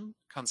foundation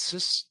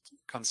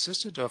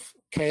consisted of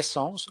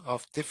caissons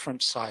of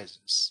different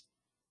sizes.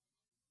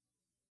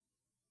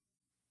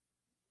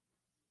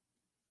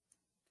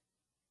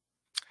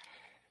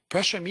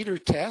 Pressure meter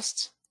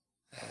tests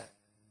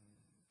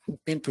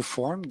been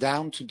performed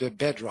down to the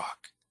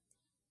bedrock.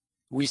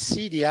 We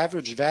see the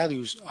average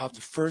values of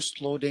the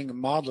first loading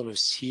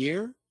modulus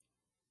here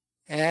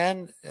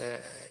and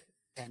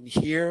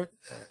here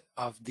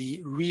of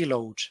the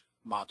reload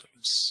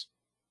modulus.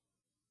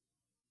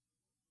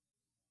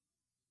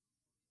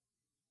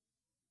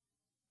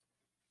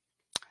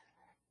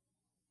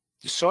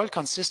 The soil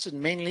consisted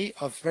mainly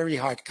of very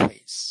hard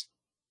clays.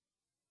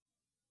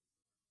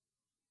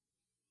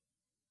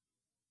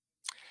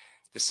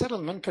 The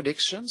settlement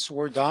predictions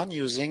were done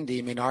using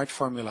the Menard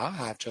formula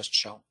I have just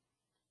shown.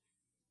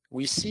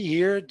 We see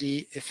here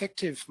the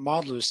effective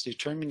modulus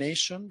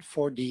determination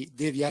for the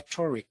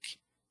deviatoric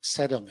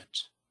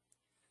settlement.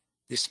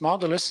 This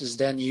modulus is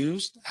then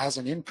used as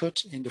an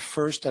input in the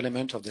first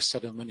element of the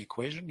settlement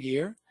equation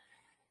here.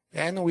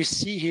 And we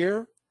see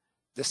here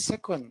the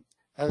second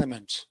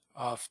element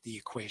of the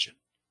equation,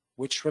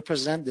 which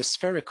represent the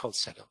spherical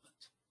settlement.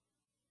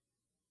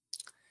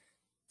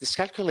 This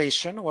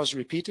calculation was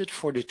repeated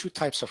for the two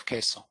types of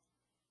caisson.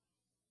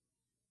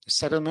 The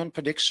settlement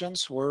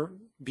predictions were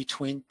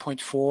between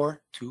 0.4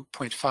 to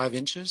 0.5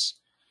 inches,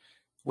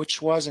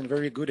 which was in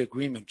very good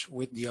agreement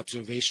with the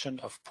observation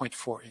of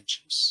 0.4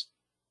 inches.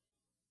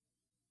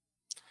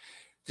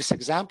 This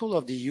example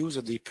of the use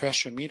of the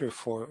pressure meter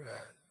for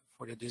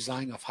the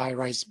design of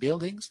high-rise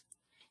buildings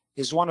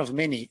is one of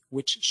many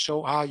which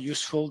show how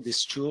useful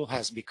this tool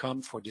has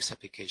become for this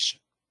application.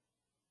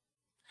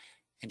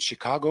 In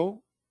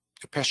Chicago,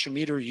 the pressure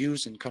meter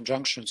used in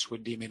conjunction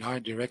with the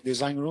Menard direct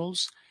design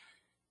rules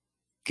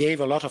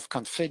gave a lot of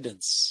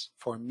confidence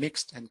for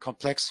mixed and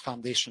complex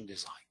foundation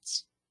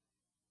designs.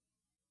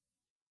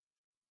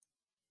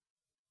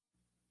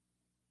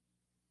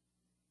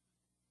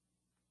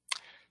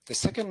 The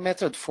second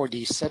method for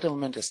the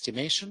settlement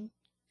estimation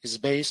is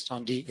based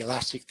on the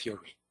elastic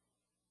theory.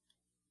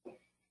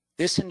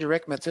 This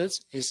indirect method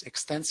is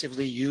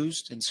extensively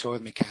used in soil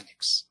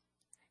mechanics.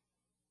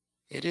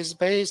 It is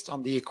based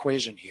on the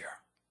equation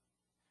here,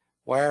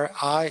 where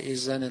I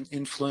is an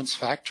influence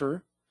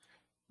factor,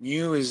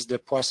 mu is the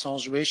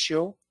Poisson's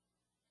ratio,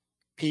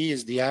 P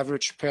is the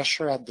average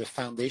pressure at the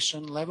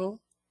foundation level,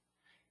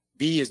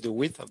 B is the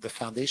width of the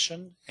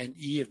foundation, and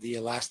E of the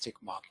elastic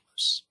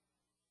modulus.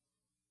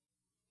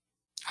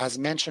 As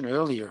mentioned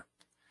earlier,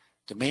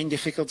 the main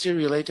difficulty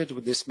related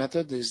with this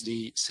method is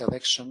the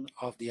selection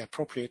of the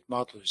appropriate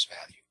modulus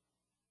value.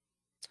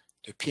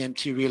 The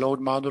PMT reload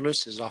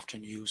modulus is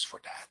often used for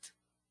that.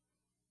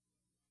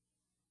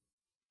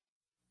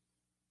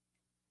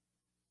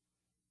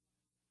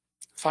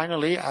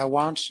 Finally, I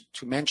want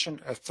to mention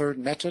a third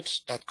method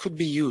that could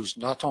be used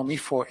not only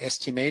for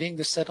estimating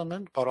the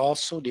settlement, but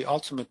also the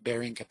ultimate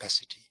bearing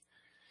capacity.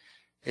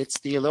 It's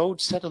the load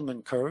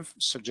settlement curve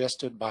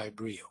suggested by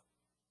Brio.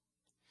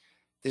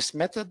 This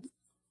method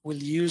will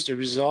use the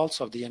results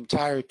of the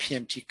entire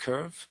PMT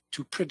curve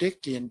to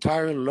predict the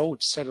entire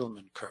load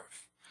settlement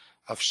curve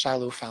of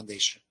shallow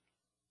foundation,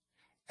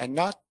 and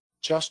not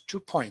just 2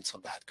 points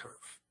on that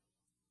curve.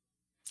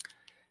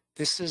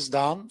 This is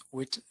done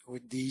with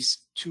these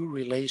two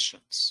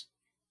relations.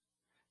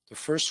 The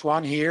first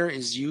one here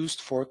is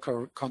used for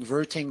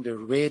converting the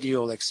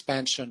radial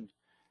expansion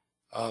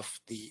of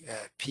the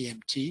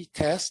PMT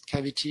test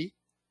cavity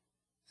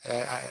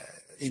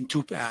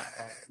into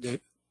the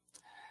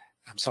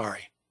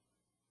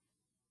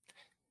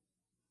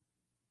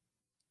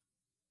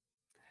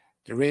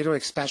radial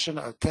expansion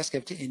of test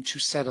cavity into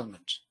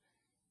settlement.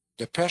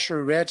 The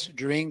pressure read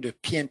during the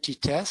PMT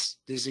test,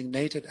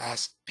 designated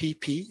as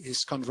PP,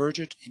 is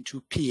converted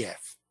into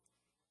PF,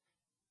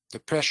 the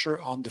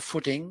pressure on the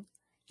footing,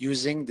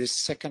 using this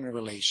second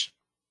relation.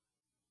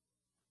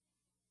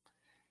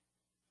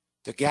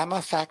 The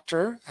gamma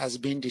factor has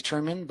been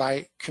determined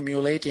by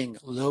cumulating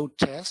load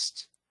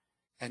test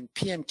and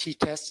PMT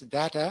test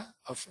data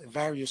of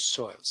various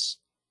soils,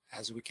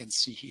 as we can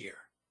see here.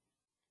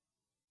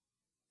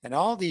 And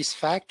all these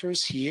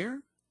factors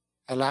here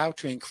allow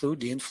to include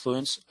the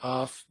influence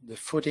of the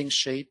footing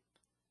shape,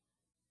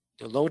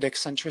 the load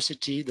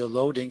eccentricity, the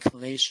load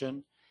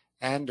inclination,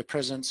 and the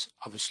presence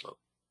of a slope.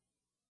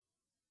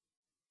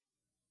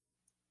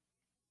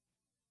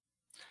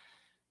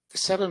 The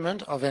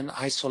settlement of an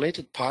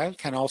isolated pile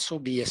can also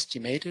be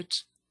estimated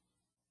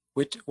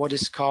with what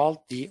is called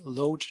the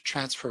load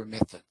transfer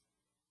method,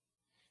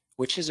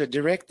 which is a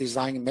direct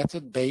design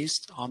method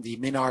based on the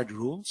Menard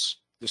rules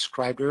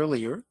described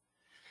earlier,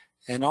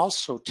 and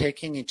also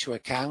taking into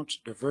account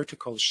the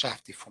vertical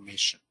shaft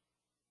deformation.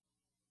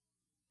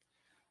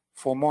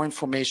 For more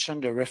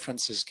information, the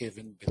reference is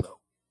given below.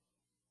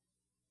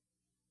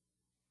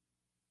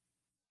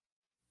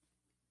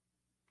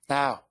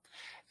 Now,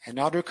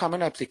 another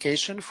common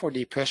application for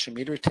the pressure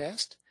meter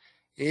test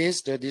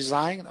is the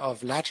design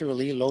of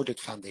laterally loaded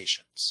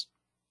foundations.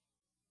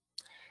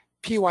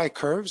 PY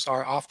curves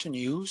are often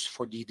used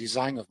for the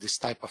design of this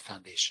type of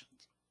foundation.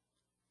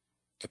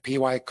 The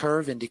PY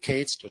curve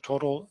indicates the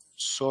total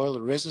soil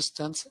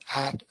resistance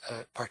at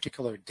a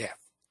particular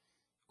depth,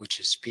 which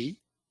is P,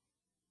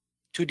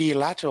 to the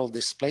lateral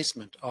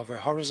displacement of a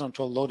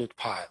horizontal loaded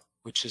pile,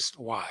 which is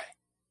Y.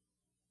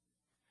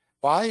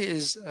 Y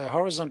is a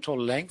horizontal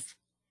length,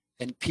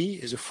 and P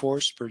is a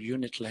force per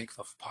unit length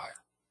of pile.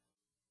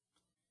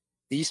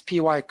 These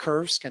PY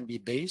curves can be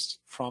based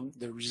from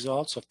the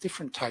results of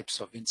different types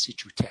of in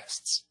situ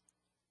tests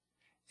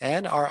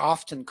and are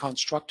often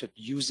constructed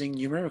using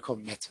numerical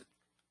method,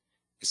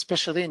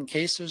 especially in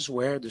cases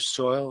where the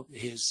soil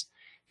is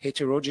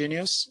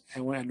heterogeneous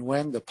and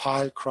when the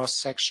pile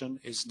cross-section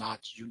is not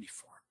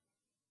uniform.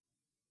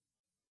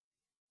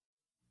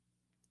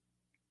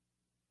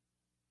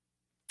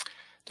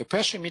 The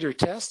pressuremeter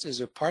test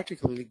is a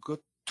particularly good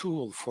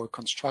tool for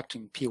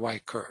constructing PY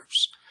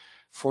curves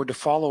for the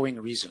following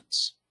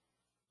reasons.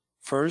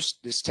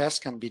 First, this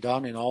test can be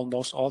done in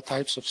almost all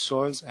types of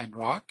soils and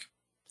rock.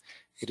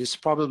 It is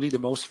probably the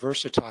most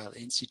versatile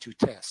in situ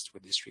test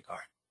with this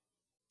regard.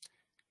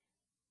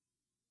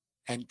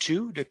 And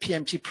two, the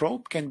PMT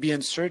probe can be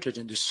inserted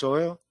in the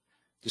soil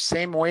the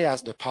same way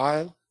as the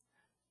pile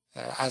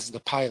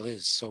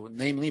is, so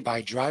namely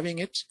by driving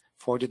it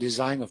for the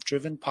design of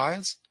driven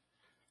piles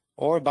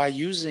or by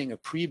using a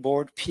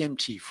pre-bored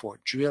PMT for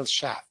drill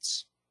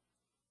shafts.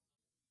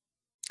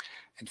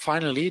 And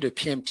finally, the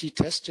PMT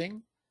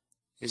testing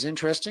is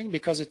interesting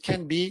because it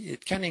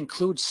can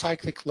include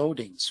cyclic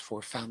loadings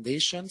for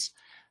foundations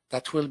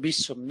that will be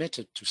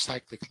submitted to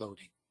cyclic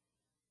loading.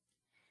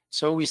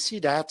 So we see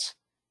that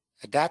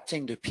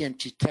adapting the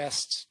PMT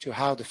test to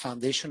how the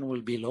foundation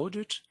will be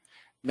loaded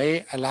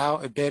may allow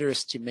a better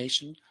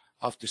estimation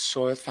of the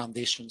soil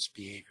foundation's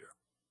behavior.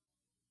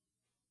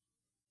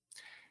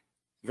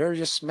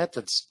 Various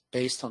methods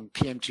based on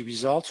PMT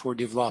results were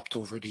developed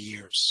over the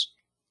years,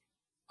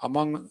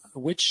 among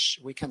which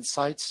we can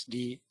cite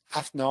the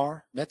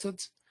Afnar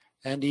method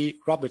and the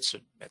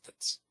Robertson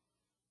methods.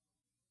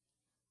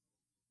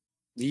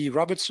 The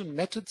Robertson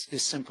method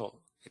is simple.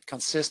 It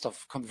consists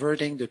of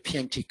converting the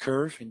PMT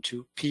curve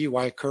into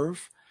PY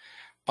curve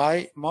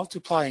by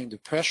multiplying the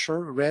pressure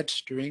read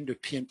during the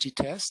PMT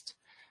test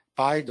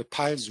by the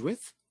pile's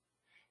width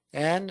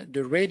and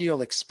the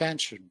radial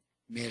expansion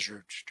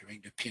measured during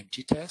the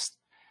PMT test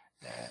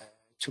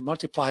to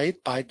multiply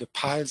it by the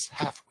pile's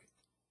half width.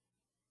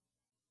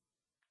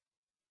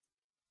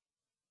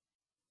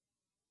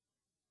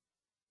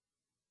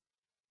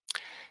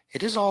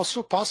 It is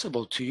also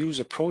possible to use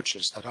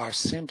approaches that are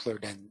simpler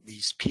than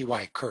these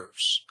PY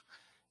curves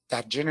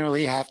that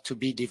generally have to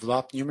be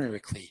developed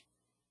numerically.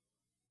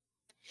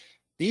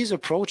 These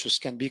approaches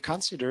can be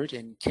considered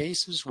in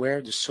cases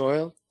where the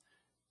soil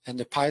and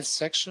the pile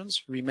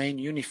sections remain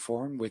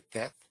uniform with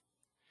depth,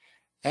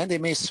 and they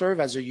may serve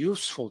as a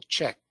useful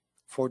check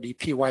for the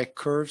PY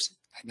curves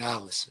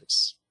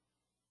analysis.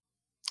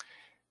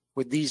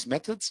 With these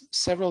methods,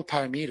 several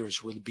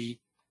parameters will be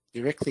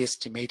directly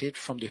estimated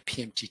from the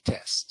PMT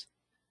test.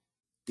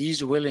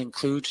 These will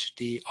include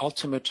the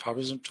ultimate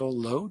horizontal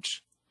load,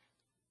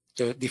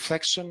 the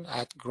deflection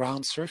at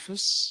ground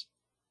surface,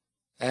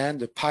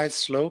 and the pile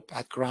slope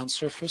at ground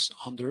surface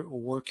under a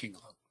working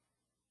load.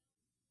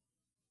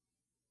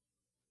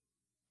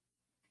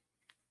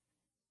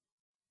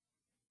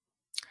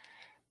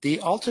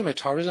 The ultimate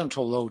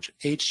horizontal load,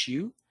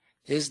 HU,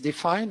 is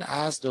defined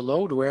as the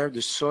load where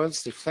the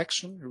soil's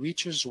deflection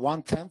reaches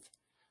 1/10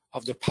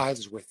 of the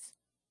pile's width.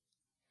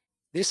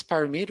 This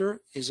parameter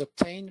is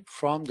obtained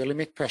from the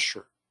limit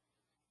pressure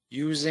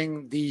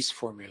using these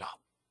formulas,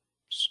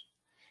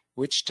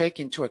 which take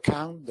into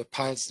account the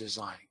pile's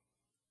design.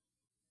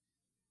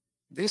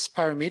 This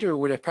parameter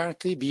would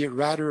apparently be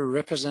rather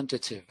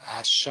representative,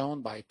 as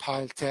shown by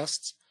pile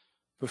tests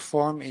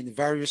performed in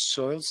various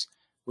soils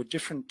with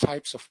different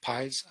types of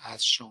piles,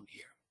 as shown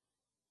here.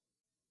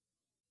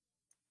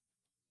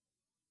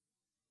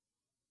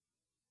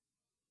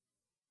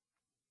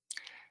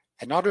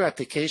 Another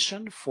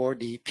application for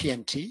the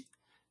PMT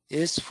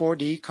is for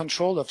the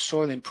control of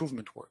soil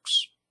improvement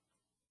works.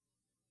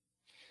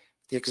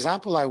 The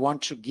example I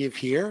want to give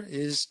here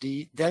is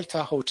the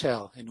Delta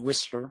Hotel in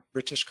Whistler,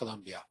 British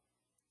Columbia.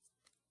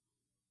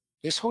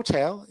 This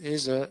hotel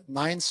is a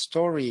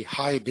 9-story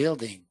high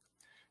building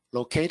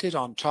located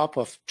on top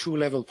of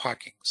 2-level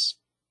parkings.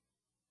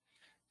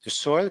 The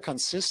soil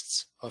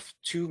consists of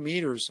 2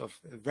 meters of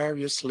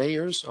various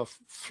layers of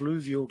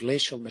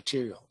fluvio-glacial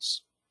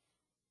materials.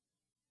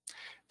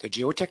 The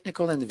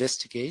geotechnical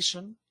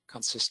investigation,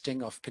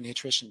 consisting of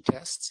penetration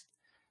tests,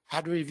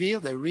 had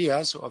revealed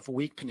areas of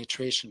weak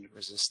penetration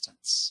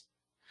resistance.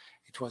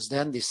 It was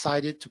then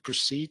decided to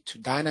proceed to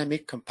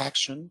dynamic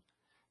compaction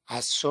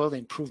as soil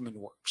improvement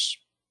works.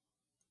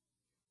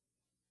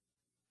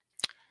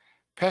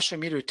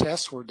 Pressuremeter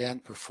tests were then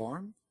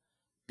performed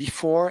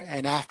before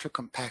and after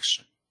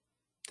compaction.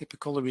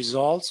 Typical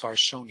results are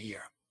shown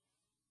here.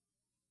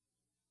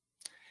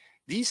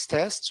 These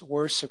tests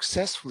were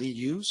successfully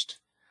used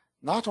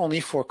not only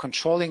for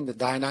controlling the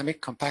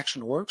dynamic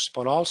compaction works,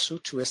 but also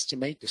to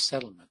estimate the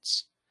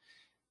settlements.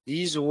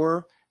 These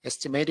were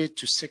estimated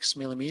to 6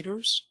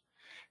 millimeters,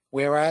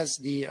 whereas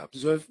the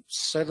observed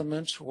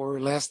settlements were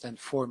less than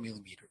 4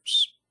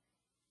 millimeters.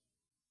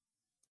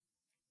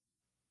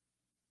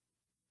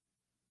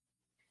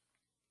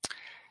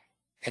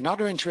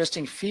 Another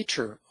interesting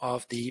feature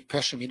of the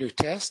pressure meter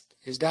test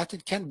is that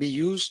it can be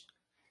used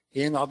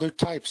in other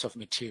types of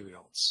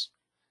materials.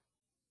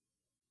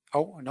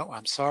 Oh, no,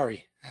 I'm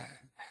sorry.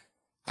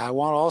 I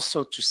want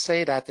also to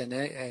say that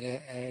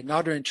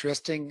another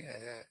interesting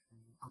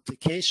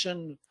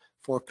application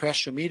for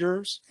pressure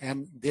meters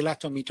and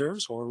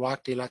dilatometers or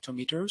rock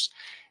dilatometers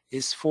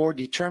is for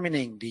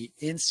determining the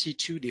in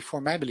situ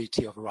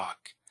deformability of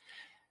rock.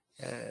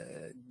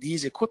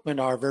 These equipment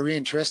are very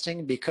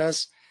interesting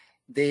because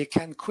they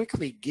can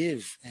quickly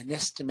give an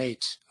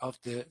estimate of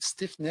the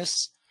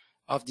stiffness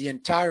of the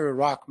entire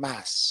rock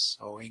mass,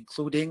 so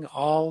including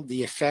all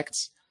the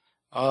effects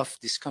of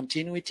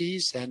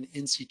discontinuities and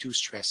in situ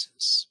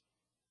stresses.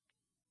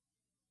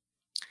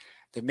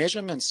 The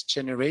measurements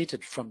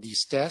generated from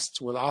these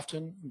tests will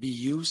often be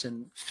used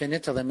in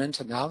finite element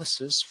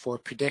analysis for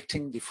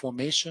predicting the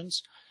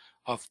formations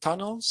of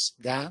tunnels,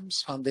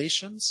 dams,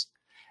 foundations,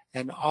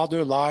 and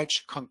other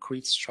large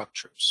concrete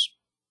structures.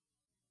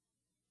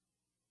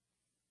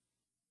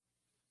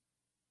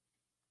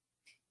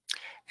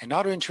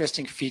 Another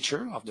interesting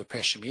feature of the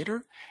pressure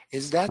meter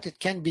is that it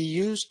can be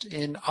used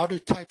in other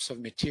types of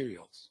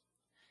materials,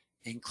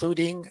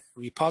 including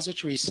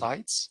repository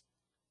sites,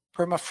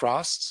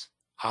 permafrost,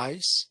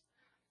 ice,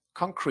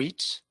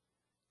 concrete,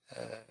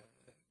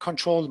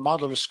 controlled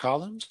modulus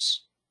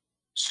columns,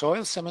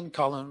 soil cement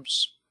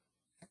columns,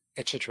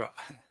 etc.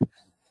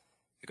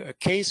 A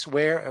case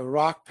where a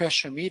rock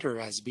pressure meter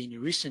has been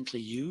recently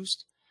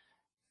used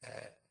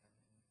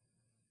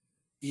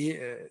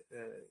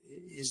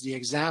is the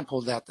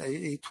example that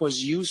it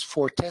was used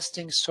for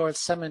testing soil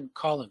cement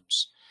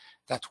columns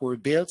that were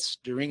built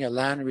during a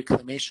land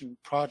reclamation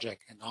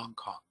project in Hong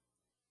Kong.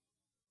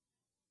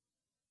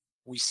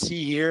 We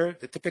see here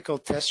the typical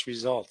test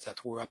results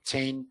that were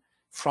obtained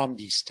from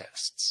these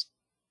tests.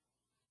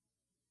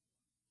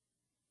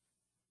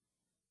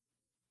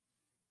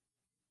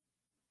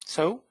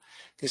 So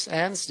this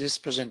ends this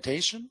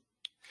presentation,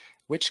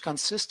 which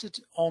consisted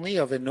only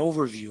of an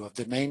overview of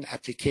the main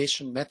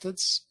application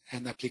methods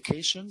and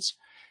applications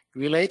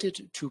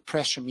related to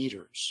pressure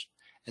meters,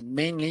 and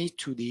mainly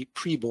to the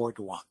pre-board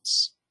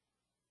ones.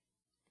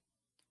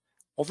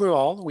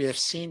 Overall, we have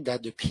seen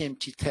that the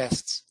PMT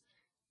tests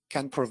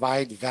can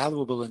provide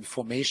valuable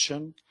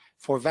information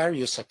for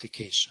various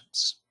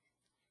applications,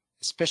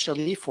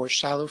 especially for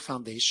shallow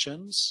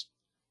foundations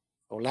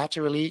or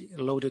laterally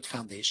loaded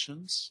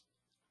foundations,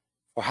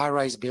 for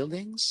high-rise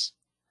buildings,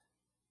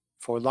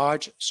 for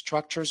large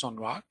structures on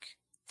rock,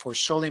 for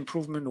soil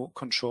improvement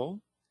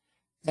control,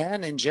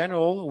 and in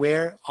general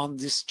where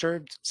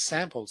undisturbed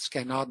samples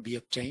cannot be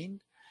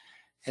obtained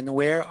and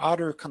where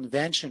other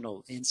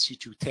conventional in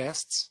situ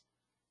tests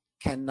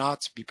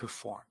cannot be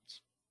performed.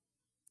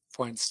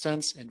 For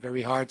instance, in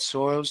very hard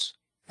soils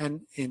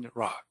and in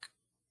rock.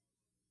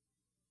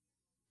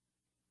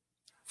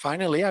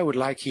 Finally, I would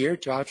like here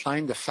to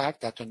outline the fact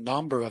that a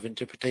number of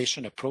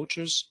interpretation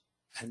approaches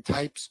and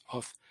types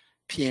of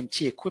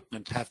PMT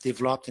equipment have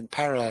developed in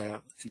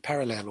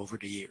parallel over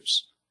the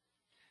years.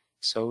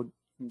 So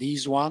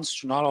these ones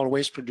do not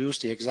always produce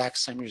the exact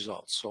same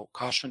results. So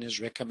caution is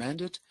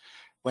recommended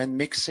when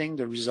mixing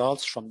the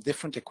results from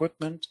different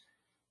equipment,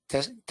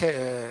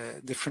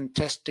 different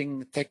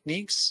testing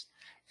techniques,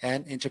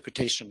 and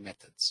interpretation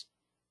methods.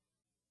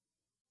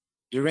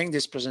 During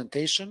this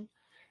presentation,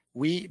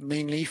 we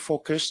mainly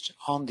focused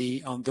on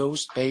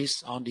those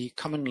based on the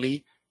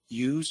commonly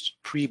used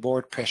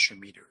pre-board pressure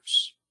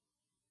meters.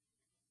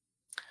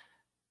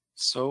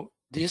 So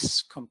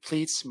this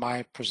completes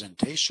my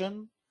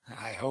presentation.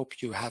 I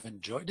hope you have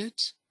enjoyed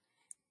it.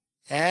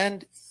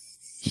 And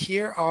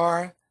here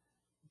are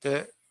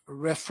the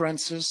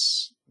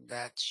references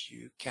that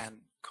you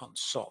can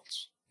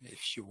consult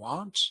if you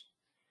want.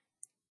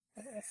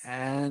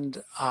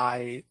 And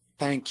I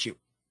thank you.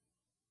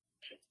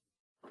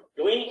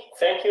 Louis,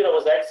 thank you. That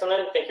was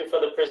excellent. Thank you for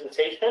the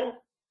presentation.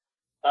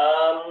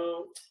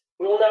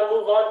 We will now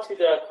move on to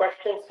the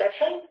question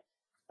section.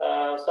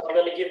 So I'm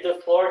going to give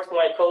the floor to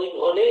my colleague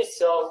René,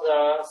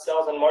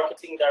 Sales and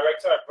Marketing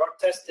Director at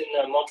Roctest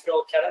in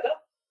Montreal, Canada.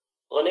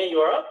 René,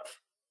 you're up.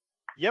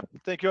 Yep,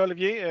 thank you,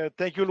 Olivier.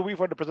 Thank you, Louis,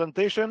 for the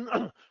presentation.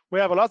 We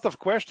have a lot of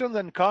questions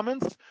and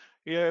comments.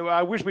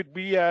 I wish we'd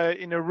be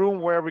in a room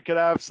where we could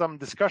have some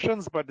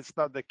discussions, but it's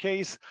not the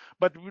case.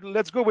 But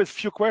let's go with a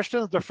few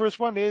questions. The first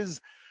one is,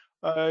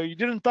 you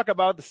didn't talk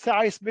about the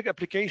seismic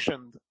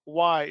application.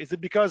 Why? Is it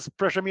because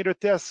pressure meter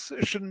tests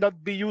should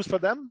not be used for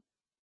them?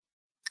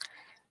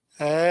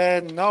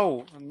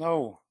 No,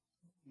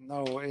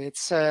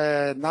 it's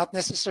not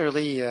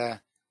necessarily.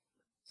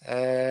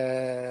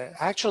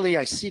 Actually,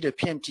 I see the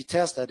PMT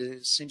test that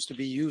seems to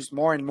be used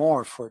more and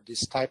more for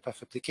this type of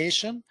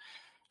application,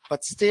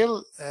 but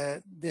still,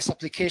 this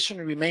application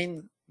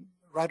remains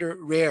rather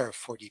rare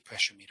for the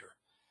pressure meter.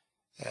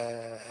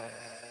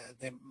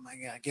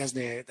 I guess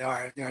there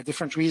are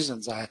different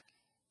reasons.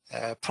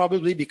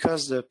 Probably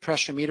because the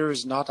pressure meter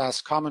is not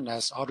as common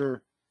as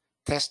other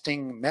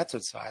testing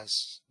methods,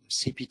 as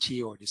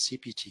CPT or the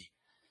CPT.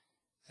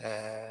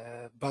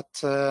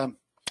 But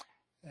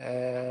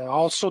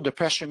Also, the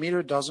pressure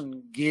meter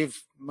doesn't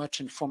give much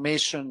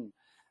information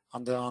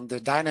on the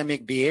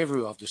dynamic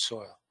behavior of the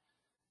soil.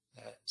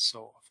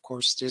 So, of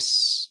course,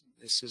 this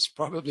is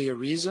probably a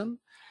reason.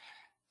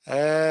 But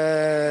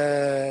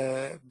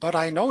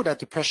I know that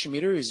the pressure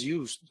meter is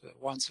used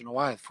once in a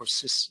while for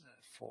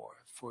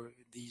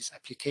these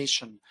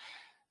applications.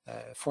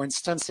 For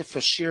instance, if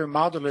a shear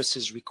modulus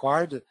is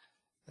required,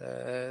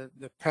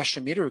 the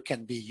pressure meter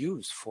can be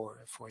used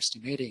for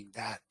estimating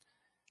that.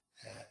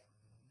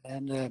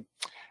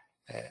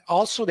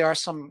 Also, there are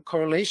some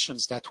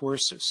correlations that were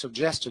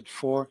suggested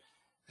for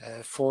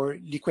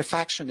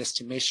liquefaction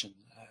estimation.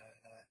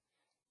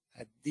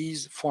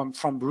 These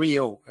from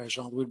Brio,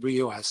 Jean-Louis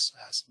Brio has,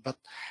 but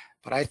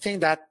I think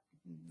that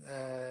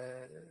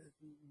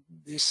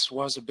this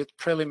was a bit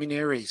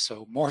preliminary,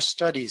 so more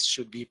studies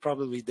should be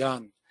probably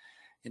done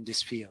in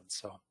this field.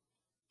 So,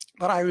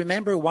 but I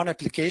remember one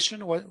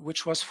application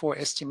which was for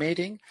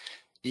estimating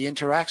the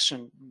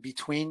interaction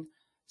between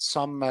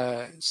some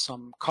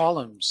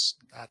columns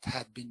that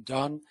had been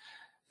done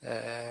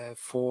as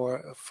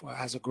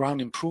a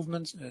ground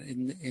improvement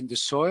in the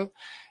soil.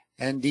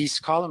 And these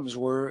columns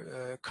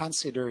were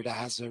considered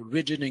as a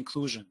rigid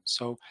inclusion.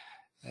 So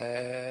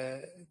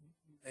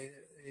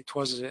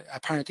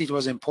apparently it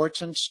was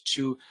important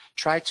to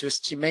try to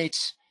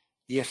estimate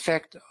the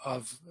effect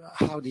of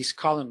how these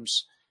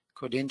columns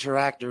could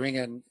interact during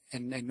an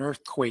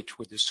earthquake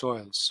with the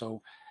soil.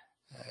 So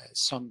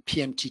some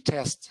PMT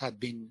tests had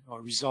been,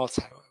 or results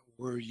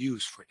were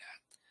used for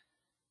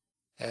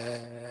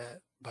that.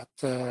 But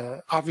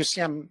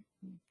obviously I'm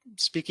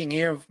speaking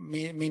here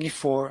mainly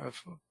for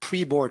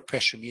pre-board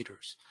pressure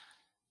meters.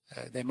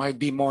 There might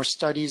be more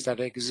studies that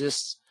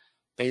exist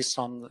based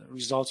on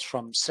results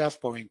from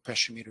self-boring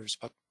pressure meters,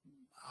 but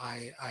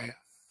I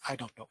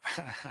don't know.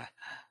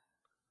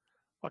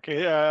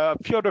 Okay, a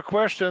few other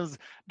questions.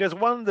 There's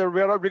one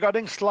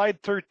regarding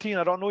slide 13.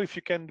 I don't know if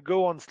you can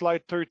go on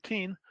slide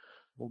 13.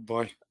 Oh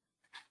boy,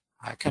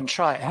 I can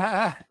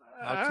try.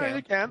 Okay,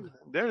 you can.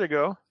 There you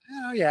go.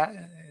 Oh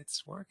yeah,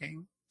 it's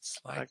working.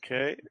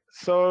 Okay,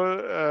 so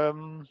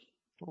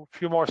a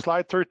few more.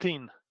 Slide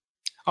 13.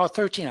 Oh,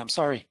 13. I'm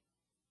sorry.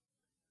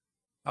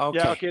 Okay.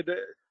 Yeah. Okay.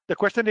 The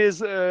question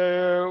is,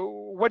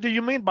 what do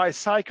you mean by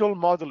cycle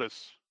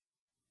modulus?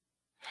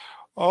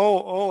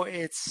 Oh,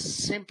 it's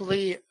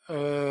simply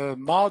a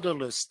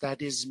modulus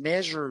that is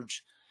measured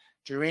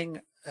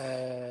during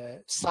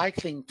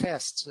cycling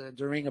tests,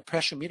 during a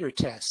pressure meter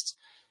test.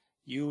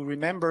 You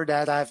remember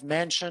that I've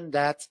mentioned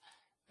that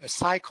a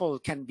cycle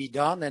can be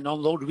done, an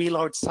unload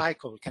reload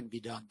cycle can be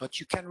done, but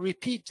you can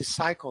repeat the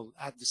cycle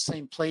at the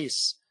same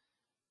place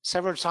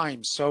several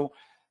times. So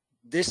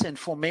this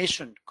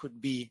information could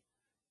be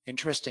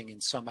interesting in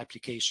some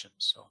applications.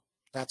 So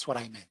that's what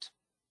I meant.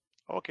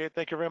 Okay,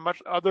 thank you very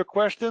much. Other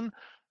question,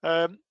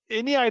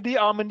 any idea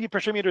how many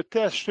pressure meter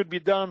tests should be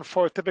done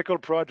for a typical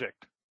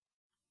project?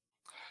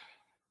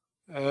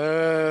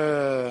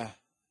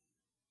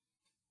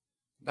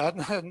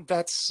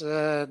 That's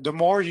the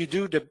more you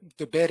do,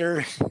 the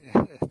better,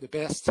 the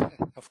best,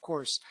 of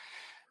course.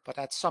 But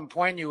at some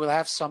point, you will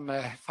have some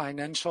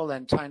financial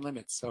and time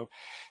limits. So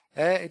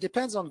it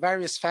depends on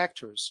various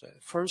factors.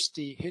 First,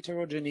 the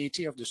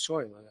heterogeneity of the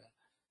soil.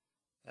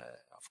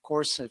 Of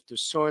course, if the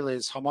soil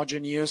is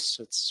homogeneous,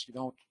 it's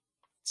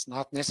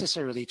not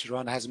necessarily to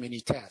run as many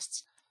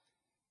tests.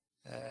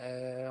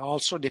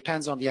 Also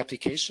depends on the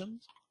application.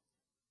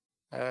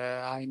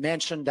 I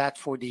mentioned that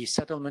for the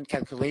settlement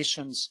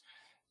calculations,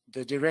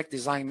 the direct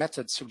design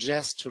method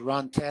suggests to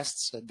run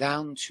tests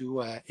down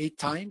to 8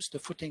 times the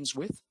footings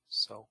width.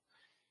 So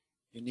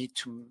you need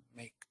to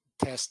make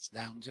tests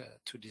down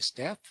to this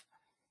depth.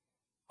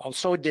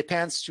 Also, it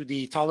depends to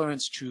the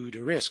tolerance to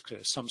the risk.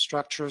 Some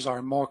structures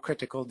are more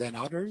critical than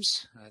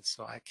others.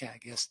 So I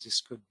guess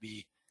this could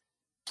be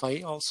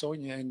play also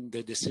in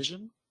the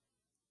decision.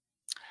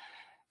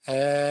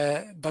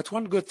 But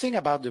one good thing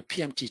about the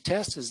PMT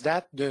test is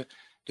that the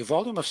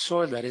volume of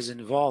soil that is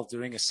involved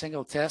during a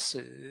single test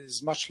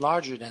is much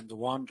larger than the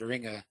one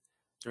during a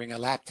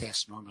lab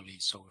test normally.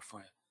 So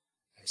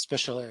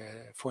especially,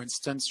 for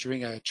instance,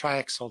 during a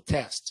triaxial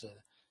test,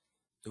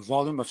 the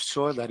volume of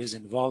soil that is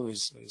involved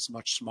is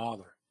much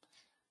smaller.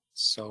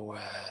 So,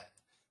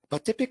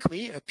 but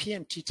typically a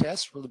PMT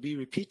test will be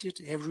repeated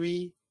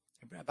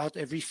about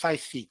every 5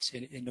 feet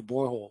in the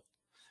borehole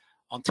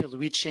until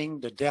reaching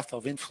the depth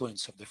of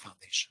influence of the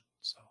foundation.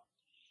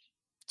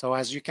 So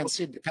as you can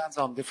see, it depends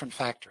on different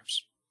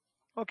factors.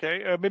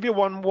 Okay, maybe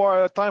one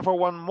more time for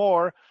one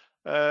more.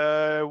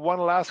 One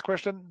last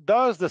question.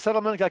 Does the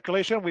settlement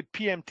calculation with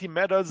PMT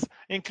methods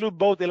include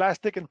both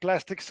elastic and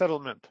plastic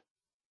settlement?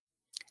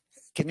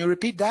 Can you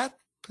repeat that,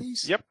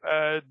 please? Yep.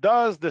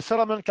 Does the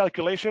settlement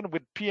calculation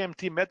with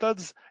PMT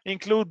methods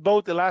include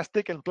both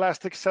elastic and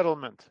plastic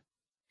settlement?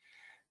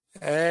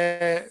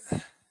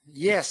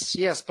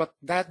 Yes, but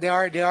that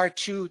there are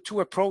two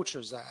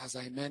approaches, as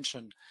I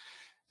mentioned,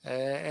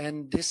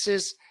 and this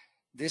is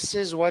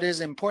what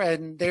is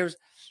important.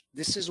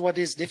 This is what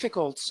is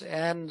difficult,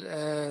 and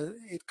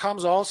it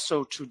comes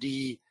also to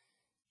the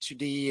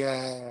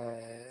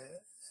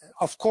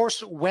of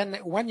course,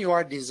 when you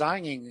are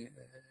designing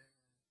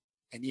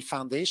any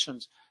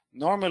foundations,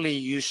 normally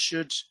you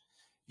should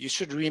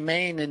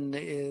remain in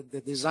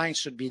the design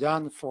should be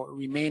done for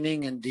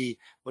remaining in the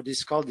what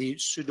is called the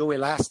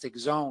pseudo-elastic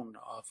zone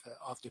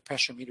of the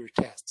pressure meter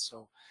test.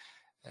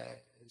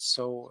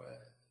 So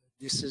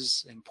this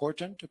is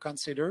important to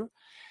consider.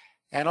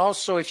 And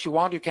also, if you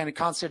want, you can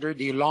consider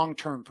the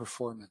long-term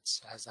performance,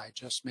 as I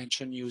just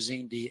mentioned,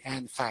 using the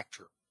N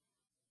factor.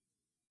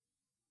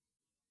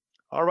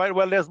 All right,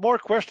 well, there's more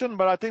questions,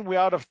 but I think we're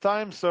out of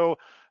time. So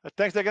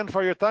thanks again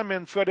for your time.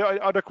 And for the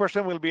other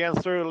question will be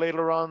answered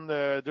later on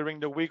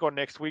during the week or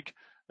next week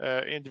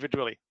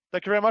individually.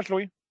 Thank you very much,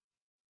 Louis.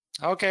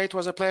 Okay, it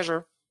was a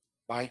pleasure.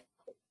 Bye.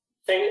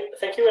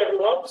 Thank you,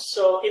 everyone.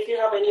 So if you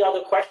have any other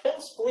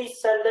questions,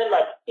 please send them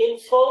at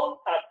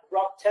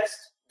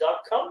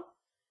info@roctest.com.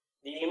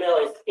 The email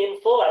is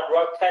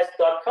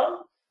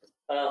info@roctest.com.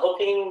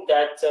 Hoping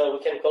that we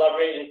can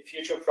collaborate in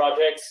future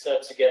projects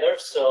together.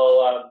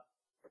 So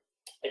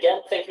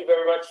again, thank you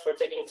very much for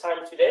taking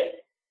time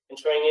today and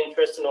showing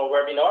interest in our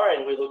webinar,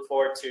 and we look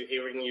forward to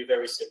hearing you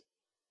very soon.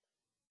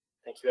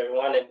 Thank you,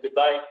 everyone, and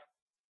goodbye.